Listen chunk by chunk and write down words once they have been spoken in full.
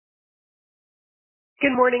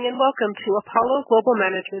Good morning and welcome to Apollo Global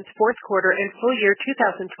Management's fourth quarter and full year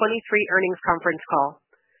 2023 earnings conference call.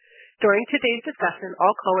 During today's discussion,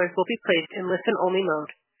 all callers will be placed in listen-only mode,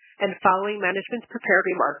 and following management's prepared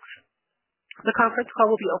remarks, the conference call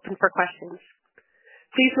will be open for questions.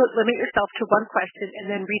 Please limit yourself to one question and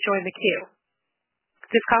then rejoin the queue.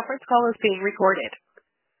 This conference call is being recorded.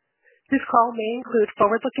 This call may include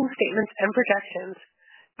forward-looking statements and projections,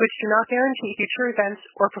 which do not guarantee future events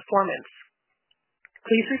or performance.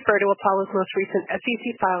 Please refer to Apollo's most recent SEC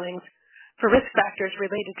filings for risk factors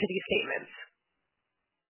related to these statements.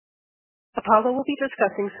 Apollo will be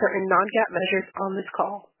discussing certain non-GAAP measures on this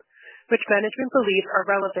call, which management believes are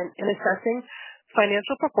relevant in assessing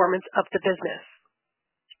financial performance of the business.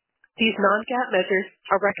 These non-GAAP measures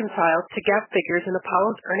are reconciled to GAAP figures in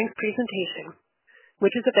Apollo's earnings presentation,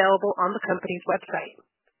 which is available on the company's website.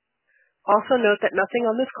 Also note that nothing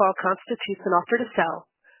on this call constitutes an offer to sell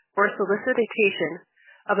or a solicitation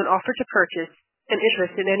of an offer to purchase an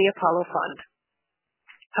interest in any Apollo fund.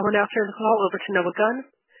 I will now turn the call over to Noah Gunn,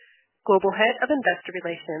 Global Head of Investor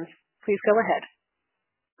Relations. Please go ahead.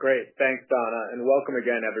 Great. Thanks, Donna, and welcome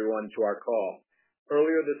again, everyone, to our call.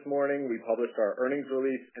 Earlier this morning, we published our earnings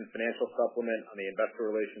release and financial supplement on the investor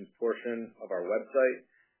relations portion of our website.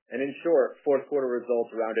 And in short, fourth quarter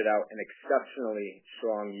results rounded out an exceptionally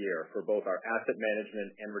strong year for both our asset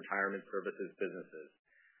management and retirement services businesses.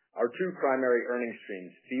 Our two primary earnings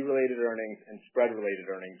streams, fee-related earnings and spread-related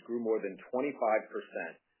earnings, grew more than 25%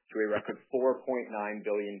 to a record $4.9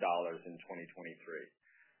 billion in 2023.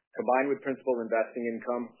 Combined with principal investing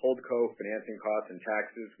income, holdco, financing costs, and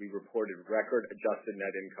taxes, we reported record adjusted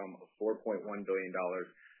net income of $4.1 billion,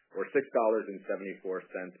 or $6.74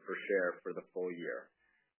 per share for the full year.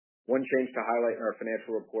 One change to highlight in our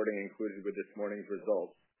financial reporting included with this morning's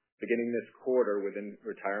results. Beginning this quarter within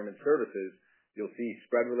retirement services, you'll see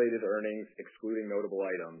spread-related earnings excluding notable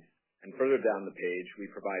items, and further down the page, we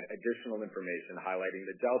provide additional information highlighting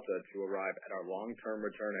the delta to arrive at our long-term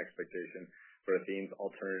return expectation for Athene's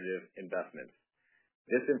alternative investments.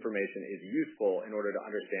 This information is useful in order to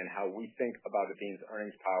understand how we think about Athene's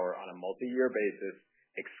earnings power on a multi-year basis,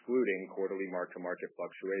 excluding quarterly mark-to-market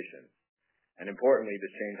fluctuations. And importantly,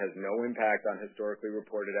 this change has no impact on historically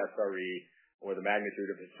reported SRE or the magnitude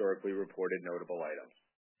of historically reported notable items.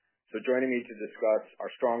 So joining me to discuss our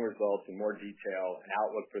strong results in more detail and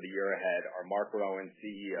outlook for the year ahead are Marc Rowan,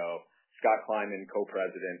 CEO, Scott Kleinman,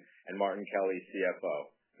 Co-President, and Martin Kelly,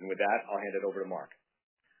 CFO. And with that, I'll hand it over to Marc.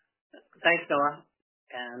 Thanks, Noah.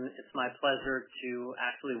 And it's my pleasure to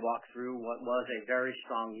actually walk through what was a very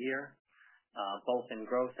strong year, both in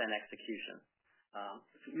growth and execution.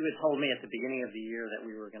 You had told me at the beginning of the year that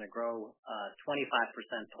we were going to grow 25%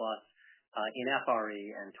 plus in FRE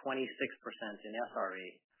and 26% in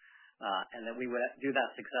SRE. And that we would do that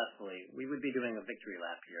successfully, we would be doing a victory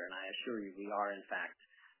lap here, and I assure you we are, in fact,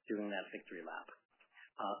 doing that victory lap.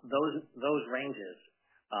 Those ranges,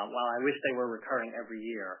 while I wish they were recurring every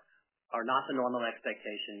year, are not the normal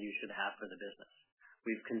expectation you should have for the business.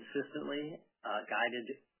 We've consistently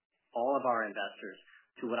guided all of our investors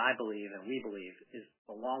to what I believe and we believe is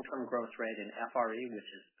the long-term growth rate in FRE, which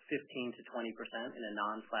is 15 to 20% in a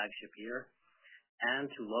non-flagship year, and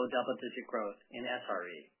to low double-digit growth in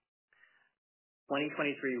SRE.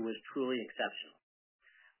 2023 was truly exceptional.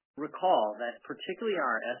 Recall that particularly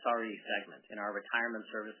our SRE segment, in our retirement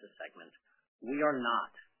services segment, we are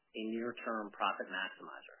not a near-term profit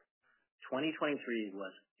maximizer. 2023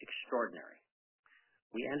 was extraordinary.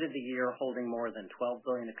 We ended the year holding more than $12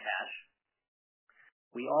 billion of cash.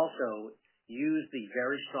 We also used the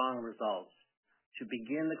very strong results to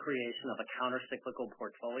begin the creation of a counter-cyclical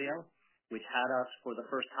portfolio, which had us, for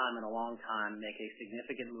the first time in a long time, make a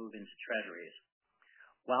significant move into treasuries.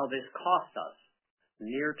 While this costs us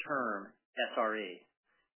near-term SRE,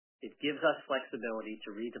 it gives us flexibility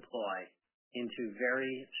to redeploy into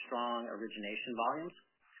very strong origination volumes,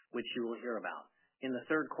 which you will hear about. In the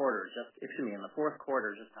fourth quarter, just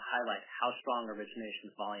to highlight how strong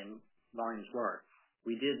origination volumes were,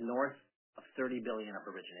 we did north of $30 billion of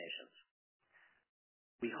originations.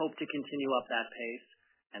 We hope to continue up that pace,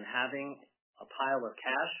 and having a pile of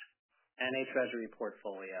cash and a treasury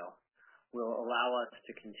portfolio will allow us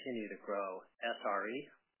to continue to grow SRE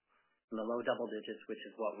in the low double digits, which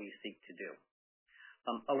is what we seek to do.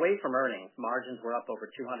 Away from earnings, margins were up over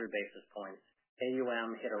 200 basis points.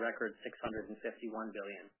 AUM hit a record $651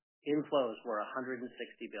 billion. Inflows were $160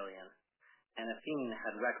 billion. And Athene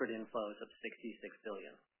had record inflows of $66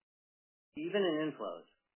 billion. Even in inflows,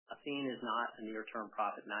 Athene is not a near-term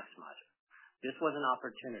profit maximizer. This was an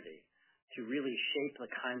opportunity to really shape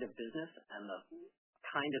the kind of business and the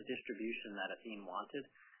kind of distribution that Athene wanted,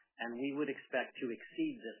 and we would expect to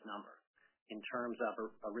exceed this number in terms of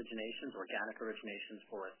originations, organic originations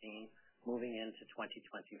for Athene moving into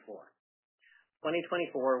 2024.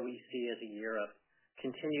 2024 we see as a year of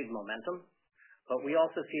continued momentum, but we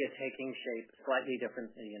also see it taking shape slightly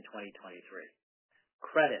differently in 2023.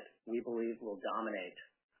 Credit, we believe, will dominate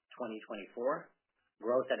 2024,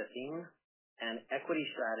 growth at Athene, and equity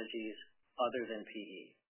strategies other than PE.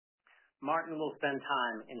 Martin will spend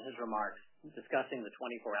time in his remarks discussing the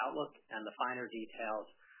 24 outlook and the finer details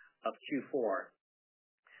of Q4.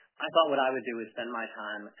 I thought what I would do is spend my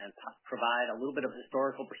time and provide a little bit of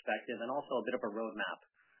historical perspective and also a bit of a roadmap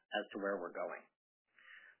as to where we're going.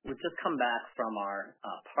 We've just come back from our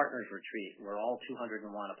partners retreat where all 201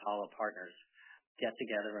 Apollo partners get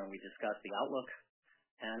together and we discuss the outlook.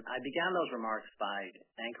 And I began those remarks by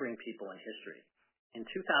anchoring people in history. In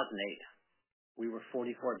 2008, we were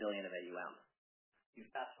 $44 billion of AUM. You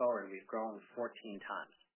fast forward, we've grown 14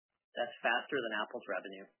 times. That's faster than Apple's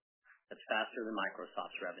revenue. That's faster than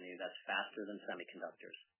Microsoft's revenue. That's faster than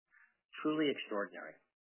semiconductors. Truly extraordinary.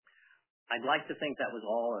 I'd like to think that was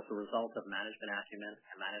all as a result of management acumen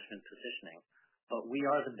and management positioning, but we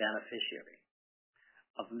are the beneficiary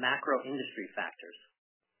of macro industry factors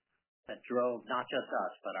that drove not just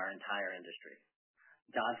us, but our entire industry.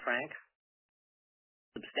 Dodd-Frank,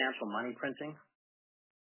 substantial money printing,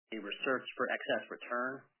 a research for excess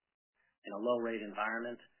return in a low-rate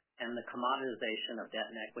environment, and the commoditization of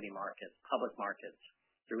debt and equity markets, public markets,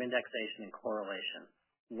 through indexation and correlation,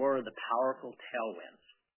 were the powerful tailwinds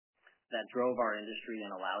that drove our industry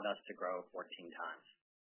and allowed us to grow 14 times.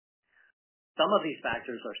 Some of these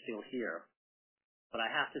factors are still here, but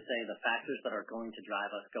I have to say the factors that are going to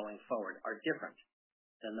drive us going forward are different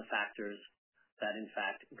than the factors that, in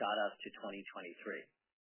fact, got us to 2023.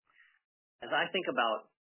 As I think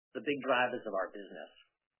about the big drivers of our business,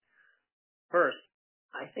 first,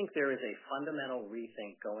 I think there is a fundamental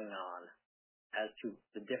rethink going on as to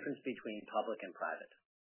the difference between public and private.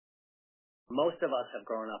 Most of us have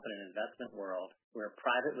grown up in an investment world where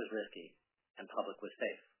private was risky and public was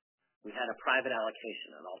safe. We had a private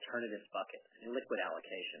allocation, an alternatives bucket, an illiquid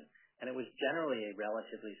allocation, and it was generally a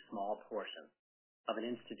relatively small portion of an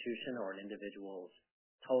institution or an individual's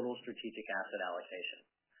total strategic asset allocation.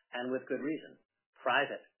 And with good reason.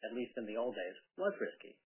 Private, at least in the old days, was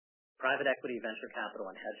risky. Private equity, venture capital,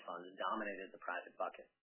 and hedge funds dominated the private bucket.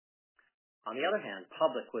 On the other hand,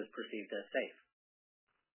 public was perceived as safe.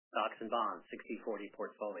 Stocks and bonds, 60-40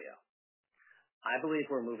 portfolio. I believe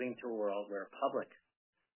we're moving to a world where public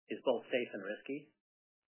is both safe and risky,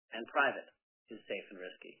 and private is safe and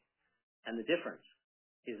risky. And the difference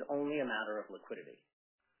is only a matter of liquidity.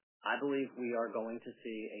 I believe we are going to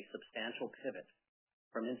see a substantial pivot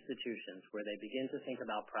from institutions where they begin to think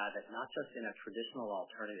about private not just in a traditional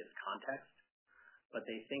alternatives context, but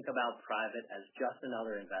they think about private as just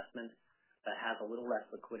another investment that has a little less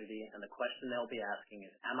liquidity, and the question they'll be asking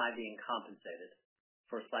is, am I being compensated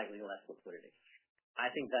for slightly less liquidity?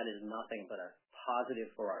 I think that is nothing but a positive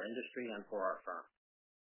for our industry and for our firm.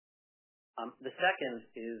 The second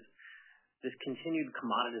is this continued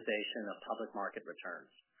commoditization of public market returns.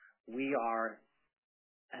 We are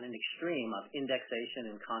at an extreme of indexation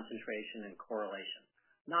and concentration and correlation,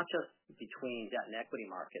 not just between debt and equity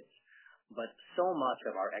markets, but so much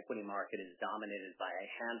of our equity market is dominated by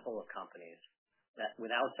a handful of companies that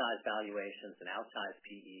with outsized valuations and outsized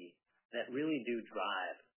PE that really do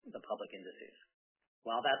drive the public indices.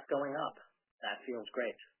 While that's going up, that feels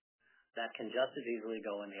great. That can just as easily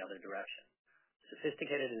go in the other direction.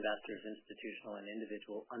 Sophisticated investors, institutional and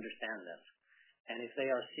individual, understand this. And if they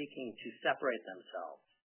are seeking to separate themselves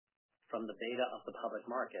from the beta of the public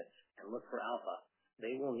markets and look for alpha,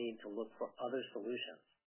 they will need to look for other solutions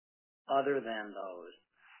other than those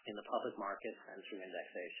in the public markets and through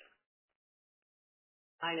indexation.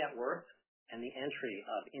 High net worth and the entry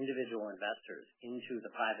of individual investors into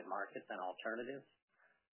the private markets and alternatives,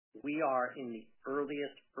 we are in the early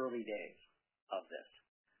days of this.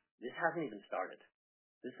 This hasn't even started.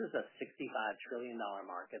 This is a $65 trillion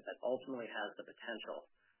market that ultimately has the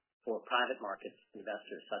potential for private markets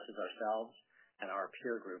investors such as ourselves and our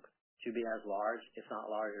peer group to be as large, if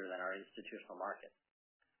not larger, than our institutional market.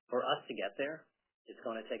 For us to get there, it's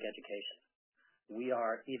going to take education. We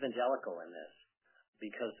are evangelical in this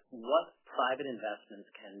because what private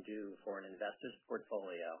investments can do for an investor's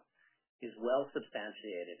portfolio is well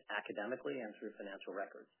substantiated academically and through financial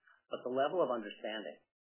records. But the level of understanding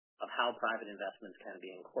of how private investments can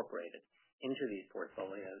be incorporated into these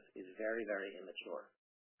portfolios is very, very immature.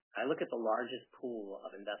 I look at the largest pool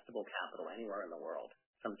of investable capital anywhere in the world,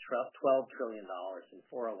 some $12 trillion in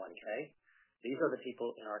 401k. These are the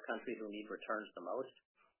people in our country who need returns the most,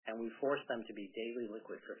 and we forced them to be daily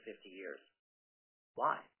liquid for 50 years.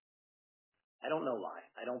 Why? I don't know why.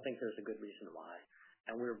 I don't think there's a good reason why.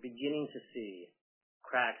 And we're beginning to see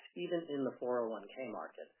cracks even in the 401k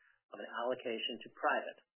market of an allocation to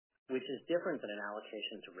private, which is different than an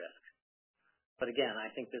allocation to risk. But again, I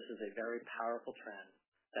think this is a very powerful trend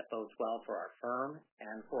that bodes well for our firm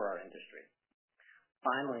and for our industry.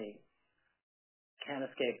 Finally, can't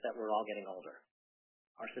escape that we're all getting older.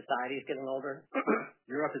 Our society is getting older.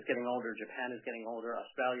 Europe is getting older. Japan is getting older.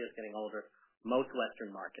 Australia is getting older. Most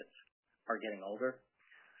Western markets are getting older.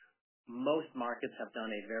 Most markets have done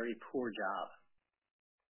a very poor job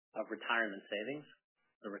of retirement savings.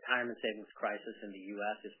 The retirement savings crisis in the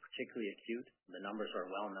U.S. is particularly acute. The numbers are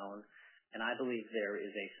well known. And I believe there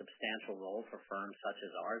is a substantial role for firms such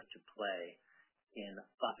as ours to play in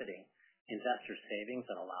buffeting investor savings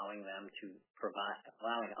and allowing us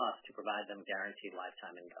to provide them guaranteed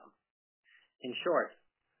lifetime income. In short,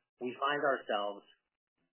 we find ourselves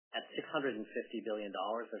at $650 billion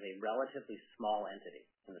as a relatively small entity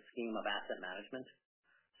in the scheme of asset management,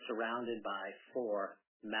 surrounded by four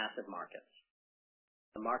massive markets.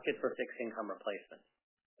 The market for fixed income replacement.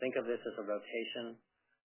 Think of this as a rotation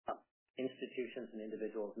of institutions and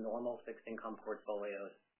individuals' normal fixed income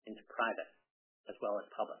portfolios into private as well as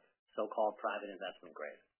public, so-called private investment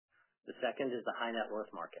grade. The second is the high net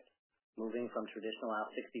worth market, moving from traditional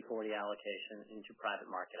 60-40 allocation into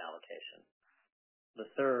private market allocation.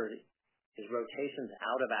 The third is rotations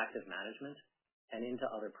out of active management and into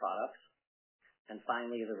other products. And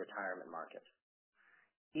finally, the retirement market.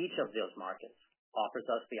 Each of those markets offers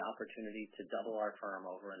us the opportunity to double our firm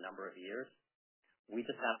over a number of years. We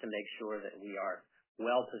just have to make sure that we are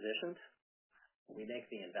well positioned. We make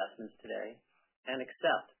the investments today and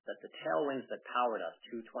accept that the tailwinds that powered us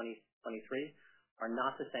to 2023 are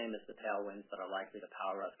not the same as the tailwinds that are likely to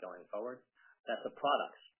power us going forward, that the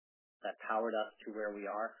products that powered us to where we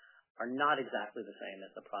are not exactly the same as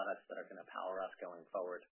the products that are going to power us going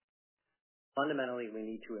forward. Fundamentally, we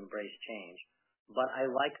need to embrace change, but I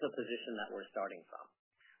like the position that we're starting from.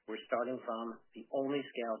 We're starting from the only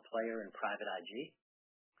scaled player in private IG,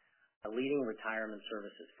 a leading retirement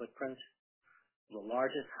services footprint, the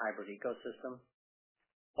largest hybrid ecosystem,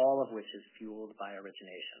 all of which is fueled by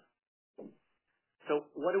origination. So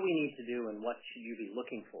what do we need to do, and what should you be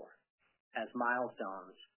looking for as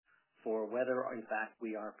milestones for whether, in fact,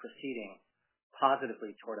 we are proceeding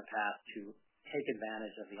positively toward a path to take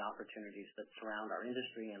advantage of the opportunities that surround our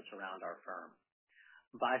industry and surround our firm?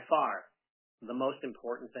 By far, the most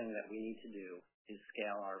important thing that we need to do is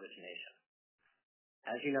scale our origination.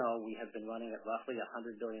 As you know, we have been running at roughly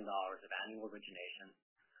 $100 billion of annual origination,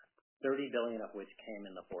 $30 billion of which came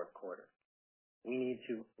in the fourth quarter. We need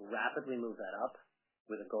to rapidly move that up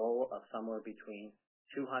with a goal of somewhere between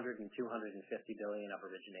 $200 and $250 billion of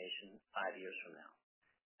origination 5 years from now.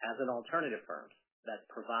 As an alternative firm that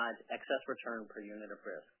provides excess return per unit of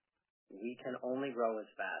risk, we can only grow as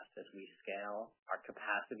fast as we scale our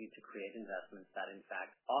capacity to create investments that, in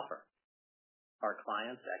fact, offer our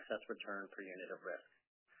clients excess return per unit of risk.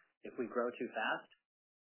 If we grow too fast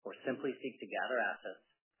or simply seek to gather assets,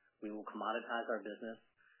 we will commoditize our business,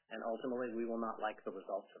 and ultimately we will not like the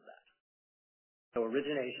results of that. So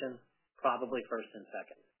origination, probably first and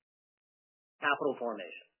second. Capital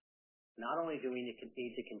formation. Not only do we need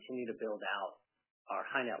to continue to build out our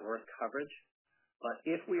high net worth coverage, but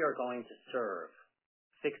if we are going to serve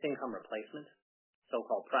fixed income replacement,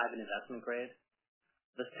 so-called private investment grade,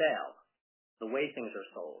 the sale, the way things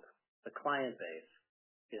are sold, the client base,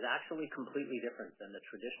 is actually completely different than the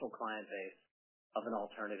traditional client base of an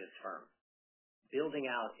alternative firm. Building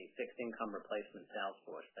out a fixed income replacement sales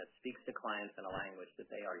force that speaks to clients in a language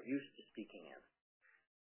that they are used to speaking in,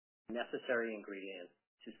 necessary ingredient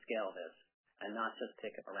to scale this and not just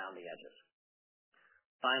pick it around the edges.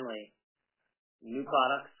 Finally, new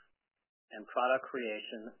products and product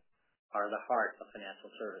creation are the heart of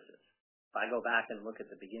financial services. If I go back and look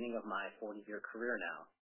at the beginning of my 40-year career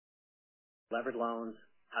now, levered loans,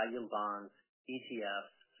 high-yield bonds,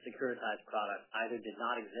 ETFs, securitized products either did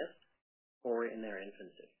not exist or were in their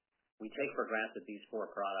infancy. We take for granted these four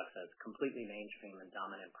products as completely mainstream and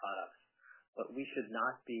dominant products, but we should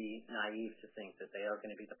not be naive to think that they are going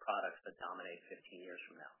to be the products that dominate 15 years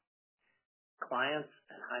from now. Clients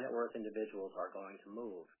and high net worth individuals are going to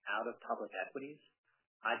move out of public equities.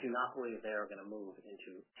 I do not believe they are going to move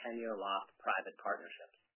into 10-year locked private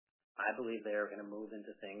partnerships. I believe they are going to move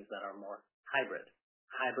into things that are more hybrid.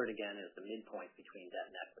 Hybrid, again, is the midpoint between debt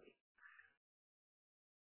and equity.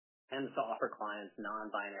 Tends to offer clients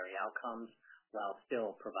non-binary outcomes while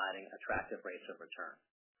still providing attractive rates of return.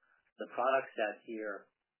 The product set here,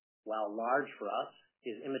 while large for us,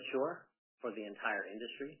 is immature for the entire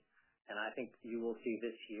industry, and I think you will see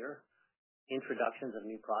this year introductions of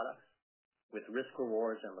new products with risk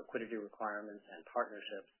rewards and liquidity requirements and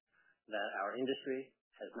partnerships that our industry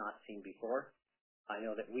has not seen before. I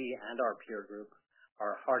know that we and our peer group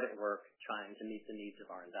are hard at work trying to meet the needs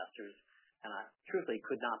of our investors, and I truthfully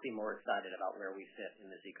could not be more excited about where we sit in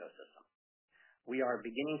this ecosystem. We are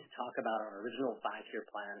beginning to talk about our original 5-year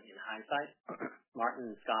plan in hindsight. Martin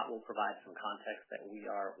and Scott will provide some context that we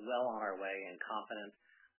are well on our way and confident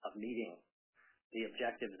of meeting the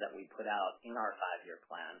objectives that we put out in our 5-year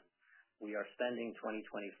plan. We are spending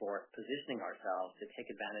 2024 positioning ourselves to take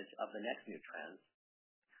advantage of the next new trends.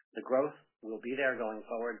 The growth will be there going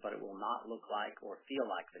forward, but it will not look like or feel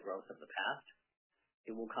like the growth of the past.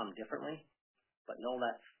 It will come differently, but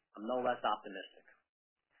I'm no less optimistic.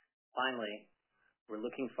 Finally, we're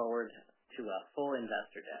looking forward to a full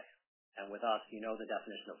investor day. And with us, you know the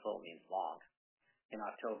definition of full means long, in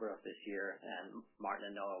October of this year, and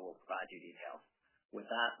Martin and Noah will provide you details. With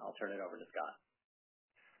that, I'll turn it over to Scott.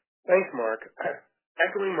 Thanks, Mark.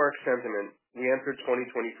 Echoing Mark's sentiment, we entered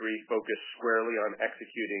 2023 focused squarely on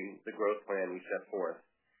executing the growth plan we set forth,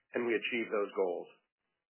 and we achieved those goals.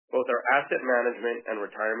 Both our asset management and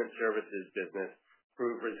retirement services business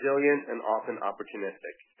proved resilient and often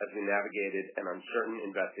opportunistic as we navigated an uncertain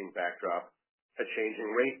investing backdrop, a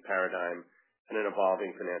changing rate paradigm, and an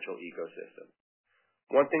evolving financial ecosystem.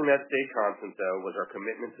 One thing that stayed constant, though, was our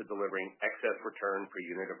commitment to delivering excess return per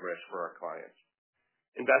unit of risk for our clients.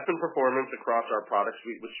 Investment performance across our product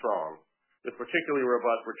suite was strong, with particularly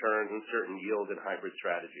robust returns in certain yield and hybrid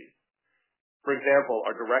strategies. For example,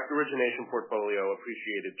 our direct origination portfolio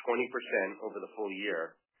appreciated 20% over the full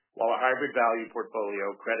year, while a hybrid value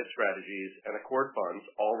portfolio, credit strategies, and accord funds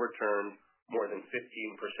all returned more than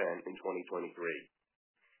 15% in 2023.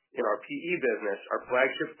 In our PE business, our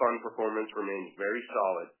flagship fund performance remains very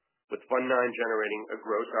solid, with Fund 9 generating a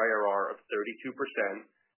gross IRR of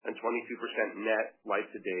 32% and 22% net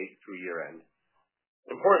life-to-date through year-end.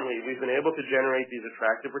 Importantly, we've been able to generate these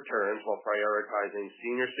attractive returns while prioritizing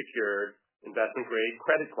senior secured, investment-grade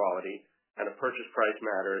credit quality and a purchase price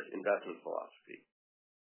matters investment philosophy.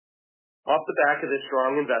 Off the back of this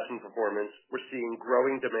strong investment performance, we're seeing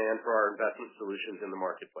growing demand for our investment solutions in the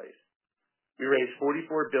marketplace. We raised $44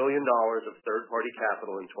 billion of third-party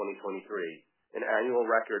capital in 2023, an annual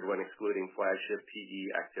record when excluding flagship PE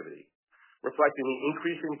activity, reflecting the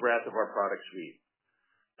increasing breadth of our product suite.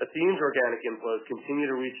 Athene's organic inflows continue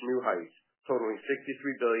to reach new heights, totaling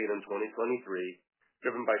 $63 billion in 2023,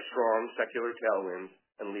 driven by strong secular tailwinds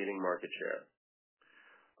and leading market share.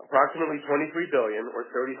 Approximately $23 billion, or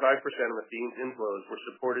 35% of Athene's inflows, were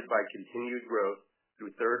supported by continued growth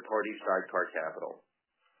through third-party sidecar capital.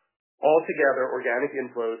 Altogether, organic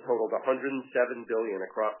inflows totaled $107 billion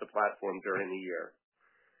across the platform during the year.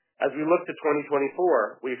 As we look to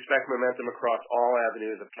 2024, we expect momentum across all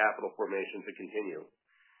avenues of capital formation to continue.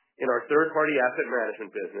 In our third-party asset management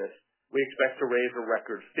business, we expect to raise a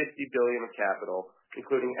record $50 billion of capital,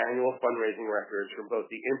 including annual fundraising records from both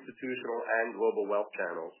the institutional and global wealth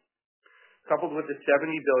channels. Coupled with the $70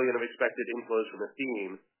 billion of expected inflows from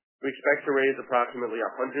Athene, we expect to raise approximately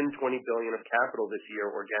 $120 billion of capital this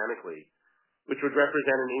year organically, which would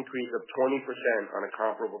represent an increase of 20% on a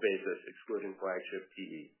comparable basis, excluding flagship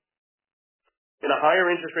PE. In a higher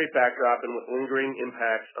interest rate backdrop and with lingering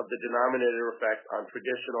impacts of the denominator effect on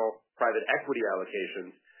traditional private equity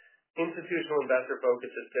allocations, institutional investor focus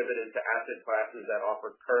has pivoted to asset classes that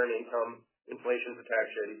offer current income, inflation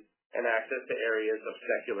protection, and access to areas of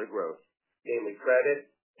secular growth, namely credit,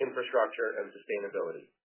 infrastructure, and sustainability.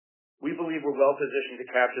 We believe we're well positioned to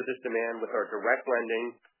capture this demand with our direct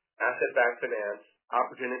lending, asset-backed finance,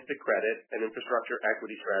 opportunistic credit, and infrastructure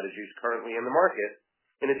equity strategies currently in the market,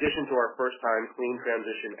 in addition to our first-time clean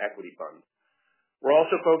transition equity fund. We're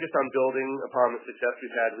also focused on building upon the success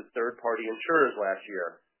we've had with third-party insurers last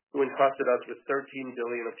year, who entrusted us with $13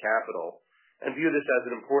 billion of capital, and view this as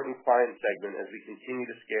an important client segment as we continue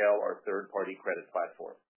to scale our third-party credit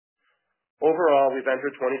platform. Overall, we've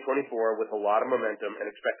entered 2024 with a lot of momentum and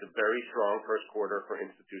expect a very strong first quarter for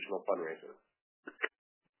institutional fundraising.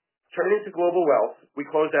 Turning to global wealth, we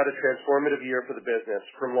closed out a transformative year for the business,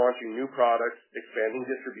 from launching new products, expanding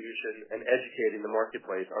distribution, and educating the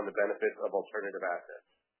marketplace on the benefits of alternative assets.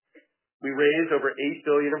 We raised over $8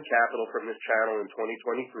 billion of capital from this channel in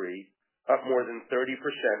 2023, up more than 30%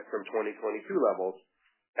 from 2022 levels,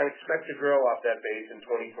 and expect to grow off that base in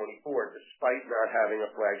 2024 despite not having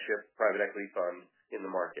a flagship private equity fund in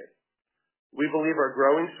the market. We believe our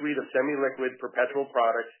growing suite of semi-liquid perpetual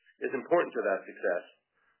products is important to that success,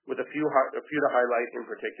 with a few to highlight in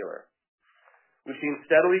particular. We've seen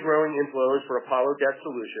steadily growing inflows for Apollo Debt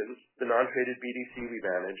Solutions, the non-traded BDC we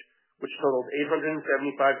manage, which totaled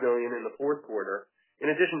 $875 million in the fourth quarter, in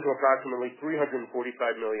addition to approximately $345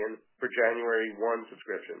 million for January 1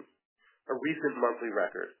 subscriptions, a recent monthly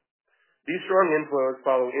record. These strong inflows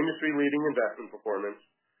follow industry-leading investment performance,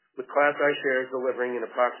 with Class I shares delivering an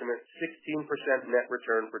approximate 16% net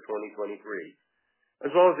return for 2023,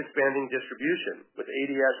 as well as expanding distribution, with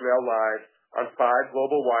ADS now live on 5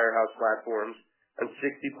 global wirehouse platforms and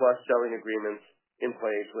 60-plus selling agreements in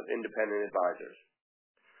place with independent advisors.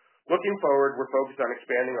 Looking forward, we're focused on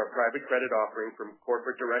expanding our private credit offering from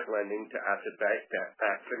corporate direct lending to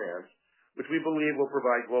asset-backed finance, which we believe will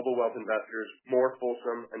provide global wealth investors more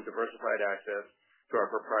fulsome and diversified access to our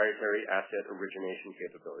proprietary asset origination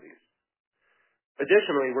capabilities.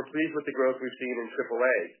 Additionally, we're pleased with the growth we've seen in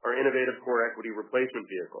AAA, our innovative core equity replacement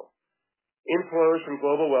vehicle. Inflows from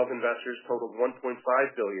global wealth investors totaled $1.5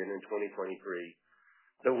 billion in 2023,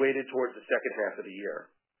 though weighted towards the second half of the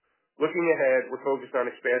year. Looking ahead, we're focused on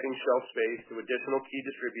expanding shelf space to additional key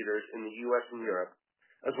distributors in the U.S. and Europe,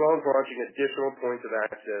 as well as launching additional points of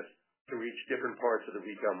access to reach different parts of the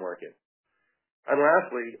retail market. And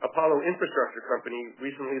lastly, Apollo Infrastructure Company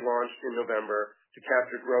recently launched in November to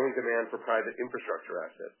capture growing demand for private infrastructure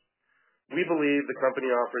assets. We believe the company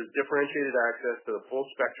offers differentiated access to the full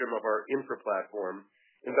spectrum of our infra platform,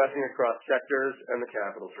 investing across sectors and the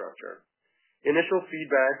capital structure. Initial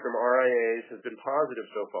feedback from RIAs has been positive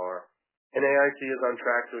so far, and AIC is on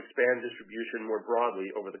track to expand distribution more broadly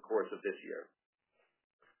over the course of this year.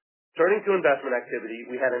 Turning to investment activity,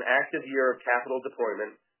 we had an active year of capital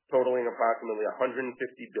deployment totaling approximately $150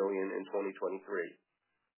 billion in 2023.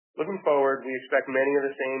 Looking forward, we expect many of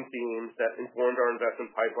the same themes that informed our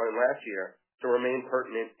investment pipeline last year to remain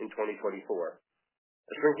pertinent in 2024.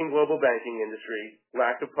 A shrinking global banking industry,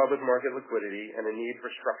 lack of public market liquidity, and a need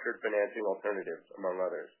for structured financing alternatives, among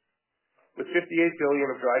others. With $58 billion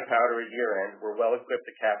of dry powder at year-end, we're well equipped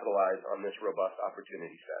to capitalize on this robust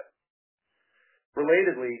opportunity set.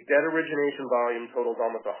 Relatedly, debt origination volume totaled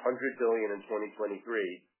almost $100 billion in 2023,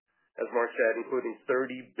 as Mark said, including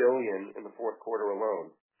 $30 billion in the fourth quarter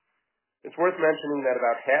alone. It's worth mentioning that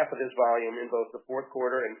about half of this volume in both the fourth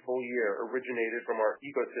quarter and full year originated from our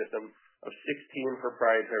ecosystem of 16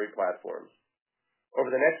 proprietary platforms.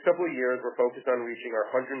 Over the next couple of years, we're focused on reaching our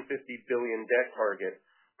 $150 billion debt target,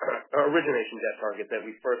 origination debt target that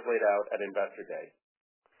we first laid out at Investor Day.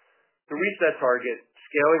 To reach that target,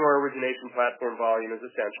 scaling our origination platform volume is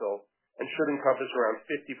essential and should encompass around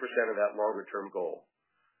 50% of that longer-term goal.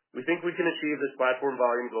 We think we can achieve this platform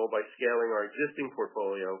volume goal by scaling our existing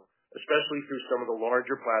portfolio, especially through some of the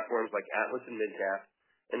larger platforms like Atlas and MidCap,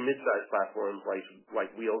 and mid-sized platforms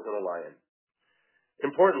like Wheels and Alliant.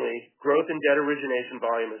 Importantly, growth in debt origination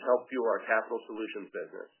volume has helped fuel our capital solutions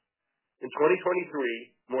business. In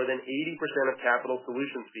 2023, more than 80% of capital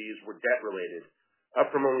solutions fees were debt-related, up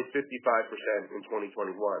from only 55% in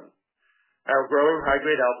 2021. Our growing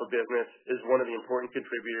high-grade alpha business is one of the important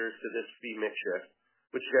contributors to this fee mix shift,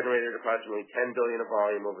 which generated approximately $10 billion of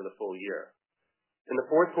volume over the full year. In the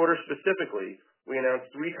fourth quarter specifically, we announced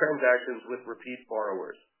 3 transactions with repeat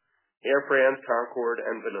borrowers, Air France, Concord,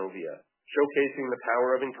 and Vonovia, showcasing the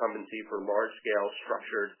power of incumbency for large-scale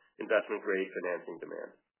structured investment-grade financing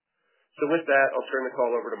demand. So with that, I'll turn the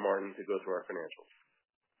call over to Martin to go through our financials.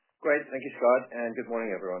 Great. Thank you, Scott, and good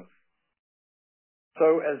morning, everyone.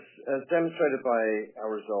 So as demonstrated by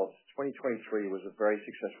our results, 2023 was a very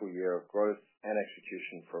successful year of growth and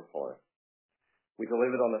execution for Apollo. We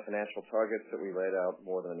delivered on the financial targets that we laid out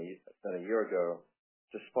more than a year ago,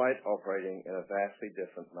 despite operating in a vastly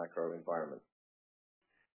different macro environment.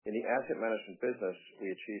 In the asset management business,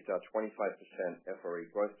 we achieved our 25%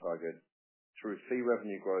 FRE growth target through fee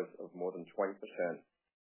revenue growth of more than 20%,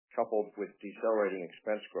 coupled with decelerating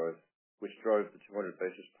expense growth, which drove the 200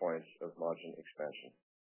 basis points of margin expansion.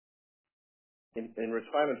 In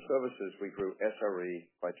retirement services, we grew SRE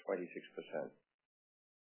by 26%.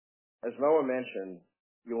 As Noah mentioned,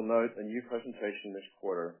 you'll note a new presentation this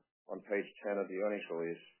quarter on page 10 of the earnings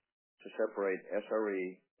release to separate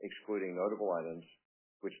SRE excluding notable items,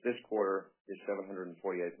 which this quarter is $748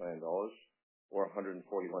 million, or 141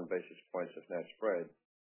 basis points of net spread,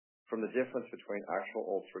 from the difference between actual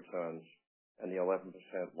alts returns and the 11%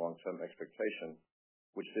 long-term expectation,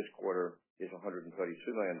 which this quarter is $132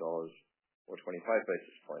 million, or 25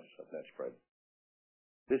 basis points of net spread.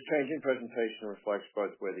 This change in presentation reflects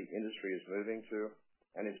both where the industry is moving to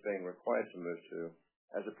and is being required to move to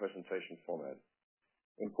as a presentation format.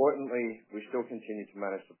 Importantly, we still continue to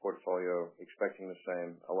manage the portfolio expecting the same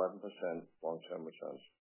 11% long-term returns.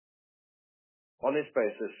 On this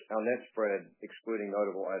basis, our net spread, excluding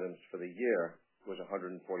notable items for the year, was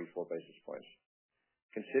 144 basis points.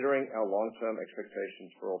 Considering our long-term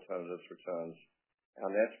expectations for alternatives returns,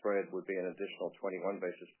 our net spread would be an additional 21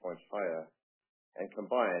 basis points higher and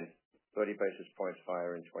combined 30 basis points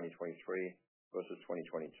higher in 2023 versus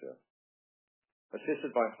 2022.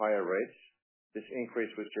 Assisted by higher rates, this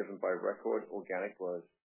increase was driven by record organic growth,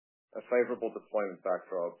 a favorable deployment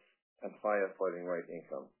backdrop, and higher floating rate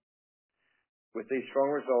income. With these strong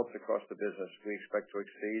results across the business, we expect to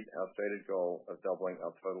exceed our stated goal of doubling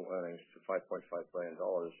our total earnings to $5.5 billion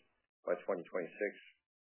by 2026,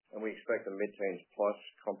 and we expect a mid-teens plus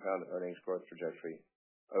compound earnings growth trajectory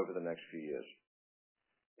over the next few years.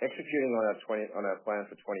 Executing on our plan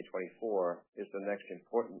for 2024 is the next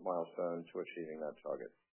important milestone to achieving that target.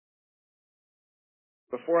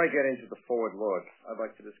 Before I get into the forward look, I'd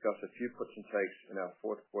like to discuss a few puts and takes in our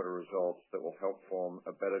fourth quarter results that will help form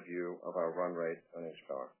a better view of our run rate earnings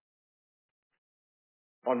power.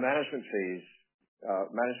 On management fees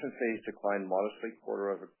declined modestly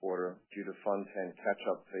quarter over quarter due to Fund 10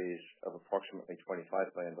 catch-up fees of approximately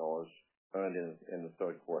 $25 million earned in the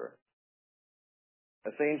third quarter.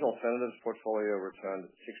 Athene's alternatives portfolio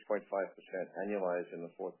returned 6.5% annualized in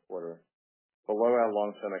the fourth quarter, below our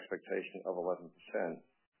long-term expectation of 11%,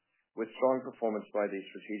 with strong performance by these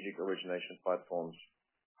strategic origination platforms,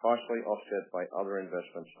 partially offset by other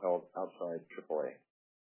investments held outside AAA.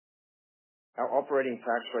 Our operating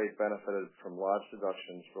tax rate benefited from large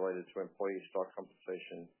deductions related to employee stock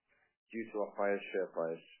compensation due to a higher share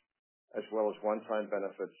price, as well as one-time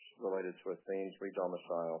benefits related to Athene's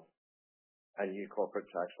redomicile and new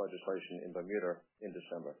corporate tax legislation in Bermuda in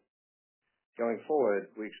December. Going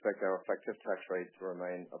forward, we expect our effective tax rate to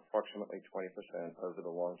remain approximately 20% over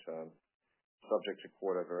the long term, subject to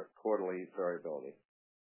quarterly variability.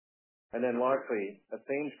 And then lastly,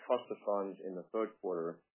 Athene's cost of funds in the third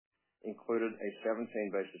quarter included a 17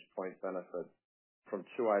 basis point benefit from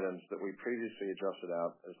two items that we previously adjusted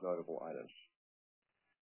out as notable items.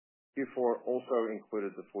 Q4 also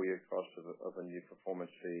included the full year cost of a new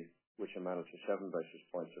performance fee, which amounted to 7 basis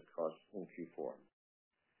points of cost in Q4.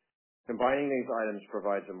 Combining these items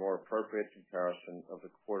provides a more appropriate comparison of the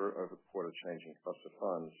quarter-over-quarter change in cost of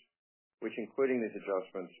funds, which, including these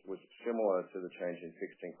adjustments, was similar to the change in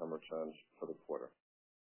fixed income returns for the quarter.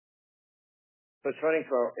 So turning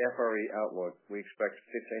to our FRE outlook, we expect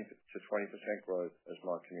 15 to 20% growth, as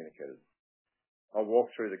Mark communicated. I'll walk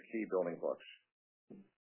through the key building blocks.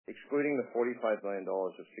 Excluding the $45 million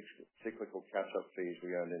of cyclical catch-up fees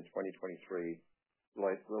we earned in 2023,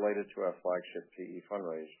 related to our flagship PE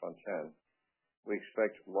fundraise, Fund 10, we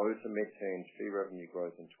expect low to mid-teens fee revenue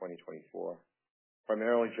growth in 2024,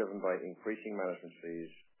 primarily driven by increasing management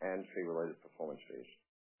fees and fee-related performance fees.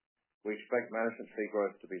 We expect management fee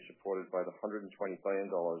growth to be supported by the $120 billion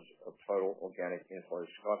of total organic inflows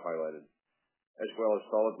Scott highlighted, as well as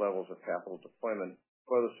solid levels of capital deployment,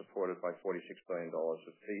 further supported by $46 billion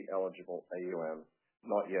of fee-eligible AUM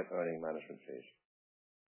not yet earning management fees.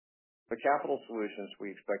 For capital solutions,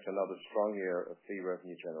 we expect another strong year of fee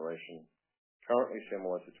revenue generation, currently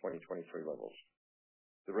similar to 2023 levels.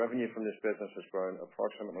 The revenue from this business has grown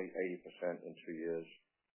approximately 80% in 2 years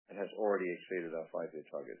and has already exceeded our 5-year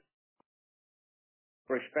target.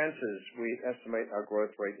 For expenses, we estimate our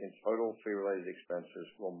growth rate in total fee-related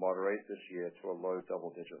expenses will moderate this year to a low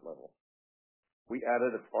double-digit level. We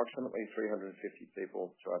added approximately 350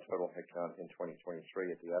 people to our total headcount in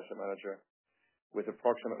 2023 at the asset manager, with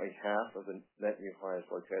approximately half of the net new hires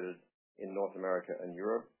located in North America and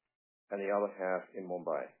Europe, and the other half in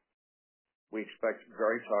Mumbai. We expect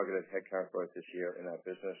very targeted headcount growth this year in our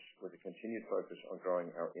business, with a continued focus on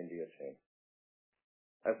growing our India team.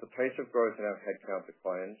 As the pace of growth in our headcount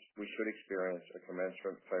declines, we should experience a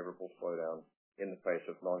commensurate favorable slowdown in the pace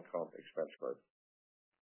of non-comp expense growth.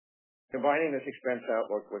 Combining this expense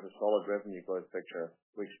outlook with a solid revenue growth picture,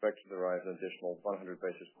 we expect to derive an additional 100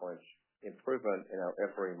 basis points improvement in our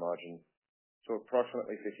FRE margin to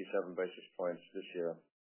approximately 57 basis points this year,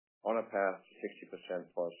 on a path to 60%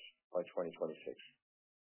 plus by 2026.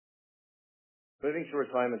 Moving to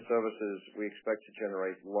retirement services, we expect to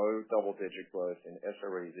generate low double-digit growth in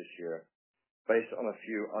SRE this year based on a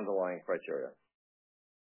few underlying criteria.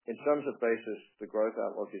 In terms of basis, the growth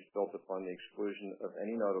outlook is built upon the exclusion of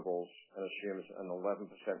any notables and assumes an 11%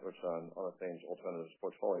 return on Athene's alternatives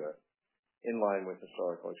portfolio, in line with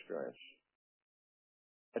historical experience.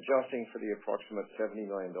 Adjusting for the approximate $70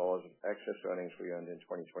 million of excess earnings we earned in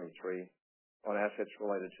 2023 on assets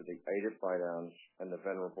related to the ADIP buy-downs and the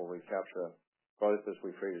Venerable recapture, both as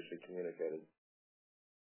we previously communicated.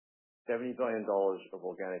 $70 billion of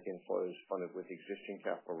organic inflows funded with existing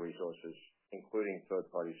capital resources, including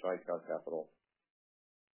third-party sidecar capital,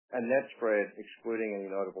 and net spread, excluding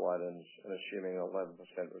any notable items and assuming an 11%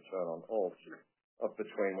 return on alts, of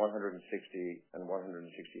between 160 and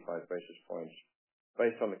 165 basis points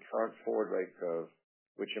based on the current forward rate curve,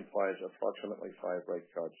 which implies approximately 5 rate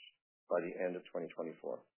cuts by the end of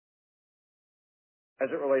 2024. As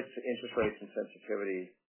it relates to interest rates and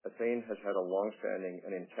sensitivity, Athene has had a long-standing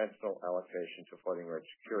and intentional allocation to floating rate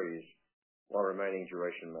securities while remaining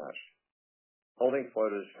duration matched. Holding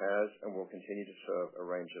floaters has and will continue to serve a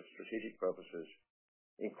range of strategic purposes,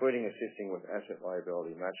 including assisting with asset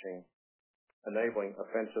liability matching, enabling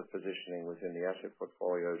offensive positioning within the asset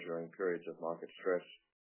portfolio during periods of market stress,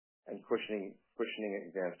 and cushioning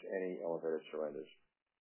against any elevated surrenders.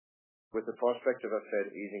 With the prospect of a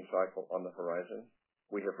Fed easing cycle on the horizon,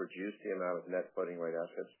 we have reduced the amount of net floating rate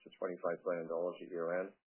assets to $25 billion at year-end,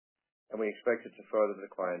 and we expect it to further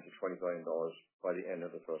decline to $20 billion by the end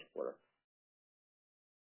of the first quarter.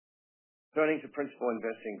 Turning to principal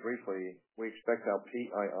investing briefly, we expect our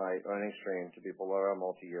PII earnings stream to be below our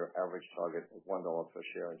multi-year average target of $1 per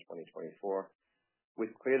share in 2024, with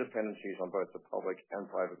clear dependencies on both the public and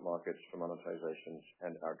private markets for monetizations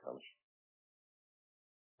and outcomes.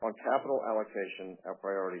 On capital allocation, our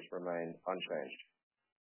priorities remain unchanged.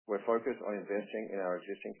 We're focused on investing in our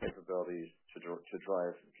existing capabilities to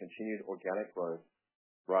drive continued organic growth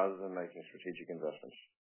rather than making strategic investments.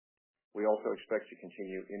 We also expect to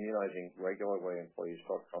continue immunizing regular way employee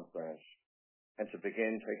stock comp grants and to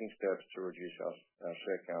begin taking steps to reduce our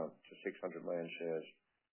share count to 600 million shares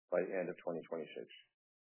by the end of 2026.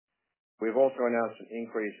 We've also announced an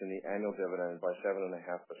increase in the annual dividend by 7.5%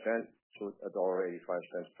 to $1.85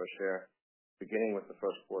 per share, beginning with the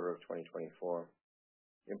first quarter of 2024,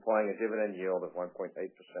 implying a dividend yield of 1.8%,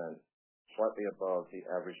 slightly above the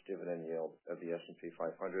average dividend yield of the S&P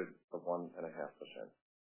 500 of 1.5%.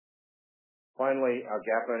 Finally, our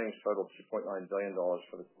GAAP earnings totaled $2.9 billion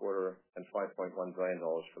for the quarter and $5.1 billion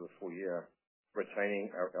for the full year,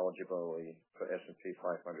 retaining our eligibility for S&P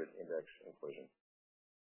 500 index inclusion.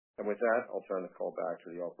 And with that, I'll turn the call back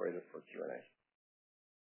to the operator for Q&A.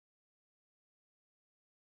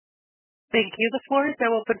 Thank you. The floor is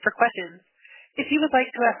now open for questions. If you would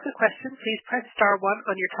like to ask a question, please press star 1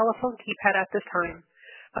 on your telephone keypad at this time.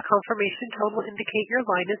 A confirmation tone will indicate your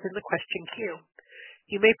line is in the question queue.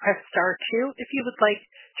 You may press star 2 if you would like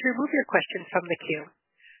to remove your question from the queue.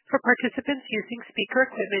 For participants using speaker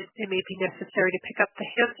equipment, it may be necessary to pick up the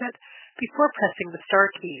handset before pressing the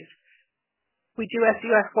star keys. We do ask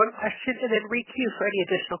you ask one question and then re-queue for any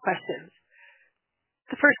additional questions.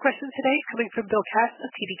 The first question today coming from Bill Katz of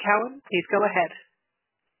TD Cowen. Please go ahead.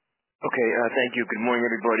 Okay, thank you. Good morning,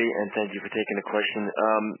 everybody, and thank you for taking the question.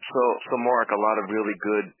 So Mark, a lot of really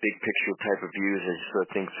good big picture type of views as you sort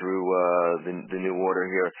of think through the new order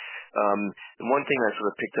here. The one thing I sort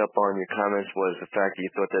of picked up on your comments was the fact that you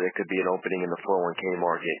thought that it could be an opening in the 401k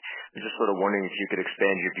market. I'm just sort of wondering if you could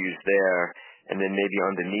expand your views there, and then maybe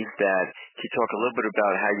underneath that, can you talk a little bit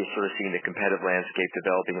about how you're sort of seeing the competitive landscape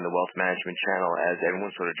developing in the wealth management channel as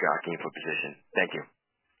everyone's sort of jockeying for position? Thank you.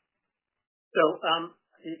 So,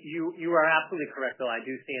 You are absolutely correct, Bill. I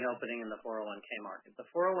do see an opening in the 401k market. The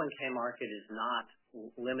 401k market is not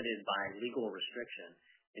limited by legal restriction.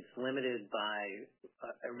 It's limited by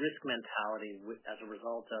a risk mentality as a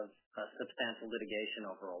result of substantial litigation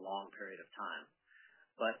over a long period of time.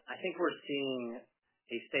 But I think we're seeing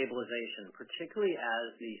a stabilization, particularly as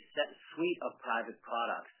the set suite of private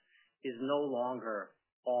products is no longer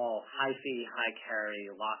all high fee, high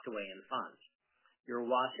carry, locked away in funds. You're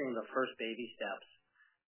watching the first baby steps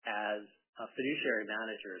as fiduciary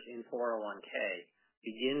managers in 401k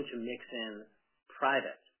begin to mix in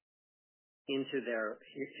private into their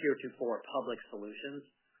heretofore public solutions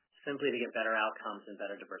simply to get better outcomes and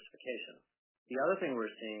better diversification. The other thing we're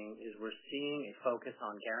seeing is a focus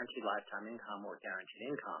on guaranteed lifetime income or guaranteed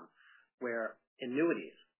income, where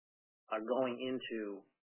annuities are going into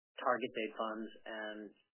target date funds and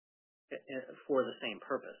for the same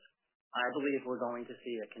purpose. I believe we're going to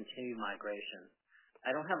see a continued migration. I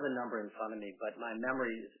don't have the number in front of me, but my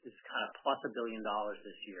memory is kind of plus $1 billion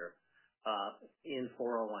this year in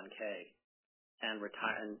 401k and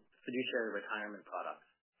fiduciary retirement products.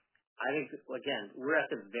 I think, again, we're at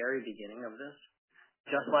the very beginning of this,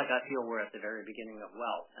 just like I feel we're at the very beginning of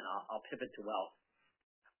wealth, and I'll pivot to wealth.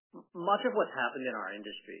 Much of what's happened in our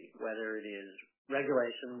industry, whether it is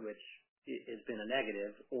regulation, which has been a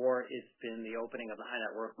negative, or it's been the opening of the high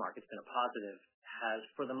net worth market, it's been a positive, has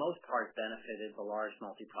for the most part benefited the large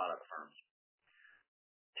multi-product firms.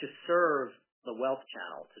 To serve the wealth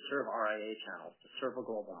channel, to serve RIA channels, to serve a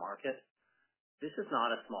global market, this is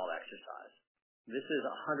not a small exercise. This is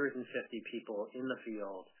 150 people in the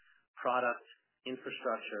field, product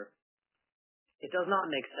infrastructure, it does not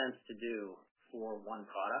make sense to do for one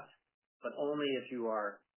product, but only if you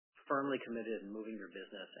are firmly committed in moving your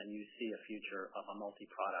business and you see a future of a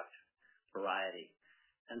multi-product variety.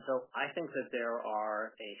 And so I think that there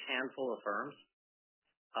are a handful of firms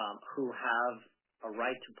who have a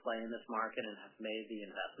right to play in this market and have made the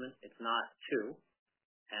investment. It's not two,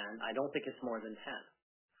 and I don't think it's more than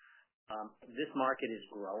 10. This market is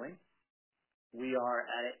growing. We are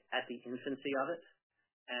at the infancy of it,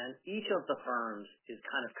 and each of the firms is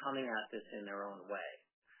kind of coming at this in their own way.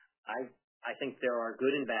 I think there are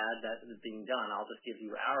good and bad that is being done. I'll just give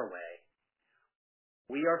you our way.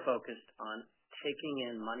 We are focused on taking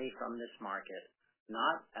in money from this market,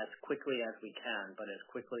 not as quickly as we can, but as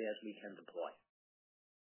quickly as we can deploy.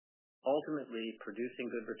 Ultimately, producing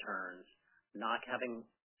good returns, not having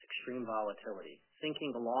extreme volatility,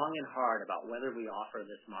 thinking long and hard about whether we offer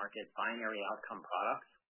this market binary outcome products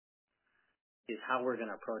is how we're going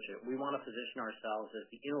to approach it. We want to position ourselves as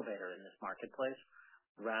the innovator in this marketplace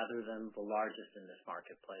rather than the largest in this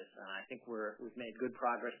marketplace. And I think we've made good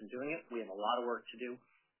progress in doing it. We have a lot of work to do,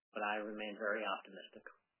 but I remain very optimistic.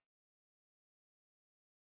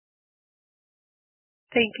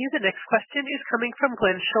 Thank you. The next question is coming from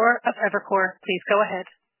Glenn Schorr of Evercore. Please go ahead.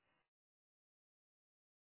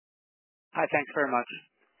 Hi, thanks very much.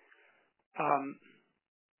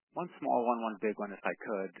 One small one, one big one, if I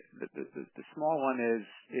could. The small one is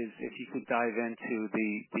if you could dive into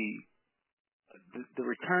the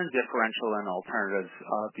return differential and alternatives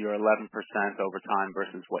of your 11% over time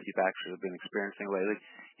versus what you've actually been experiencing lately.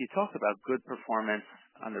 You talked about good performance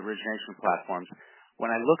on the origination platforms.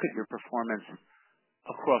 When I look at your performance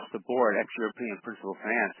across the board, ex-European principal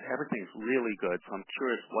finance, everything's really good. So I'm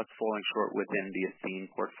curious what's falling short within the Athene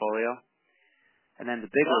portfolio. And then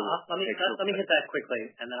the bigger. Let me hit that quickly,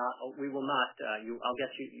 and then we will not. I'll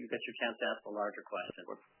get you get your chance to ask the larger question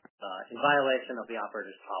in violation of the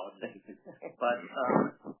operator's policy. But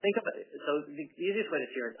think of it. So the easiest way to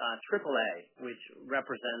see it, AAA, which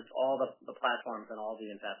represents all the platforms and all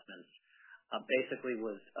the investments, basically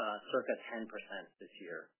was circa 10% this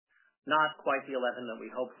year. Not quite the 11 that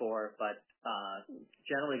we hoped for, but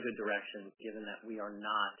generally good direction, given that we are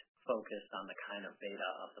not focused on the kind of beta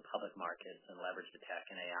of the public markets and leverage to tech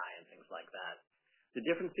and AI and things like that. The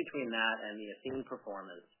difference between that and the Athene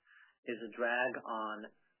performance is a drag on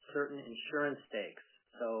certain insurance stakes.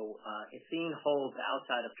 So Athene holds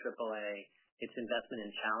outside of AAA its investment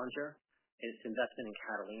in Challenger, its investment in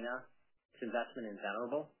Catalina, its investment in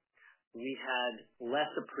Venerable. We had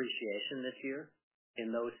less appreciation this year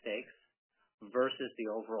in those stakes versus the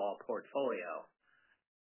overall portfolio.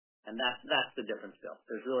 And that's the difference, Bill.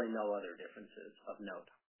 There's really no other differences of note.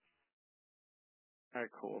 All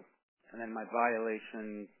right, cool. And then my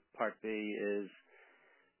violation part B is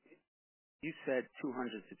you said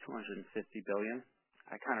 200 to 250 billion.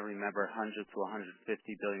 I kind of remember 100 to 150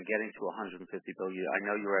 billion, getting to 150 billion. I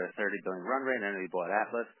know you were at a 30 billion run rate. I know you bought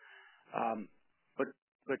Atlas.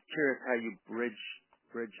 But curious how you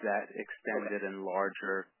bridge that extended and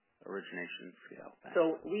larger origination scale.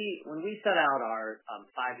 So when we set out our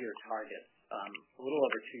 5-year target a little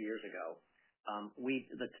over 2 years ago,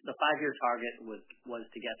 the 5-year target was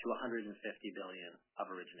to get to 150 billion of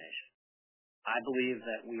origination. I believe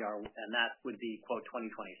that we are, and that would be quote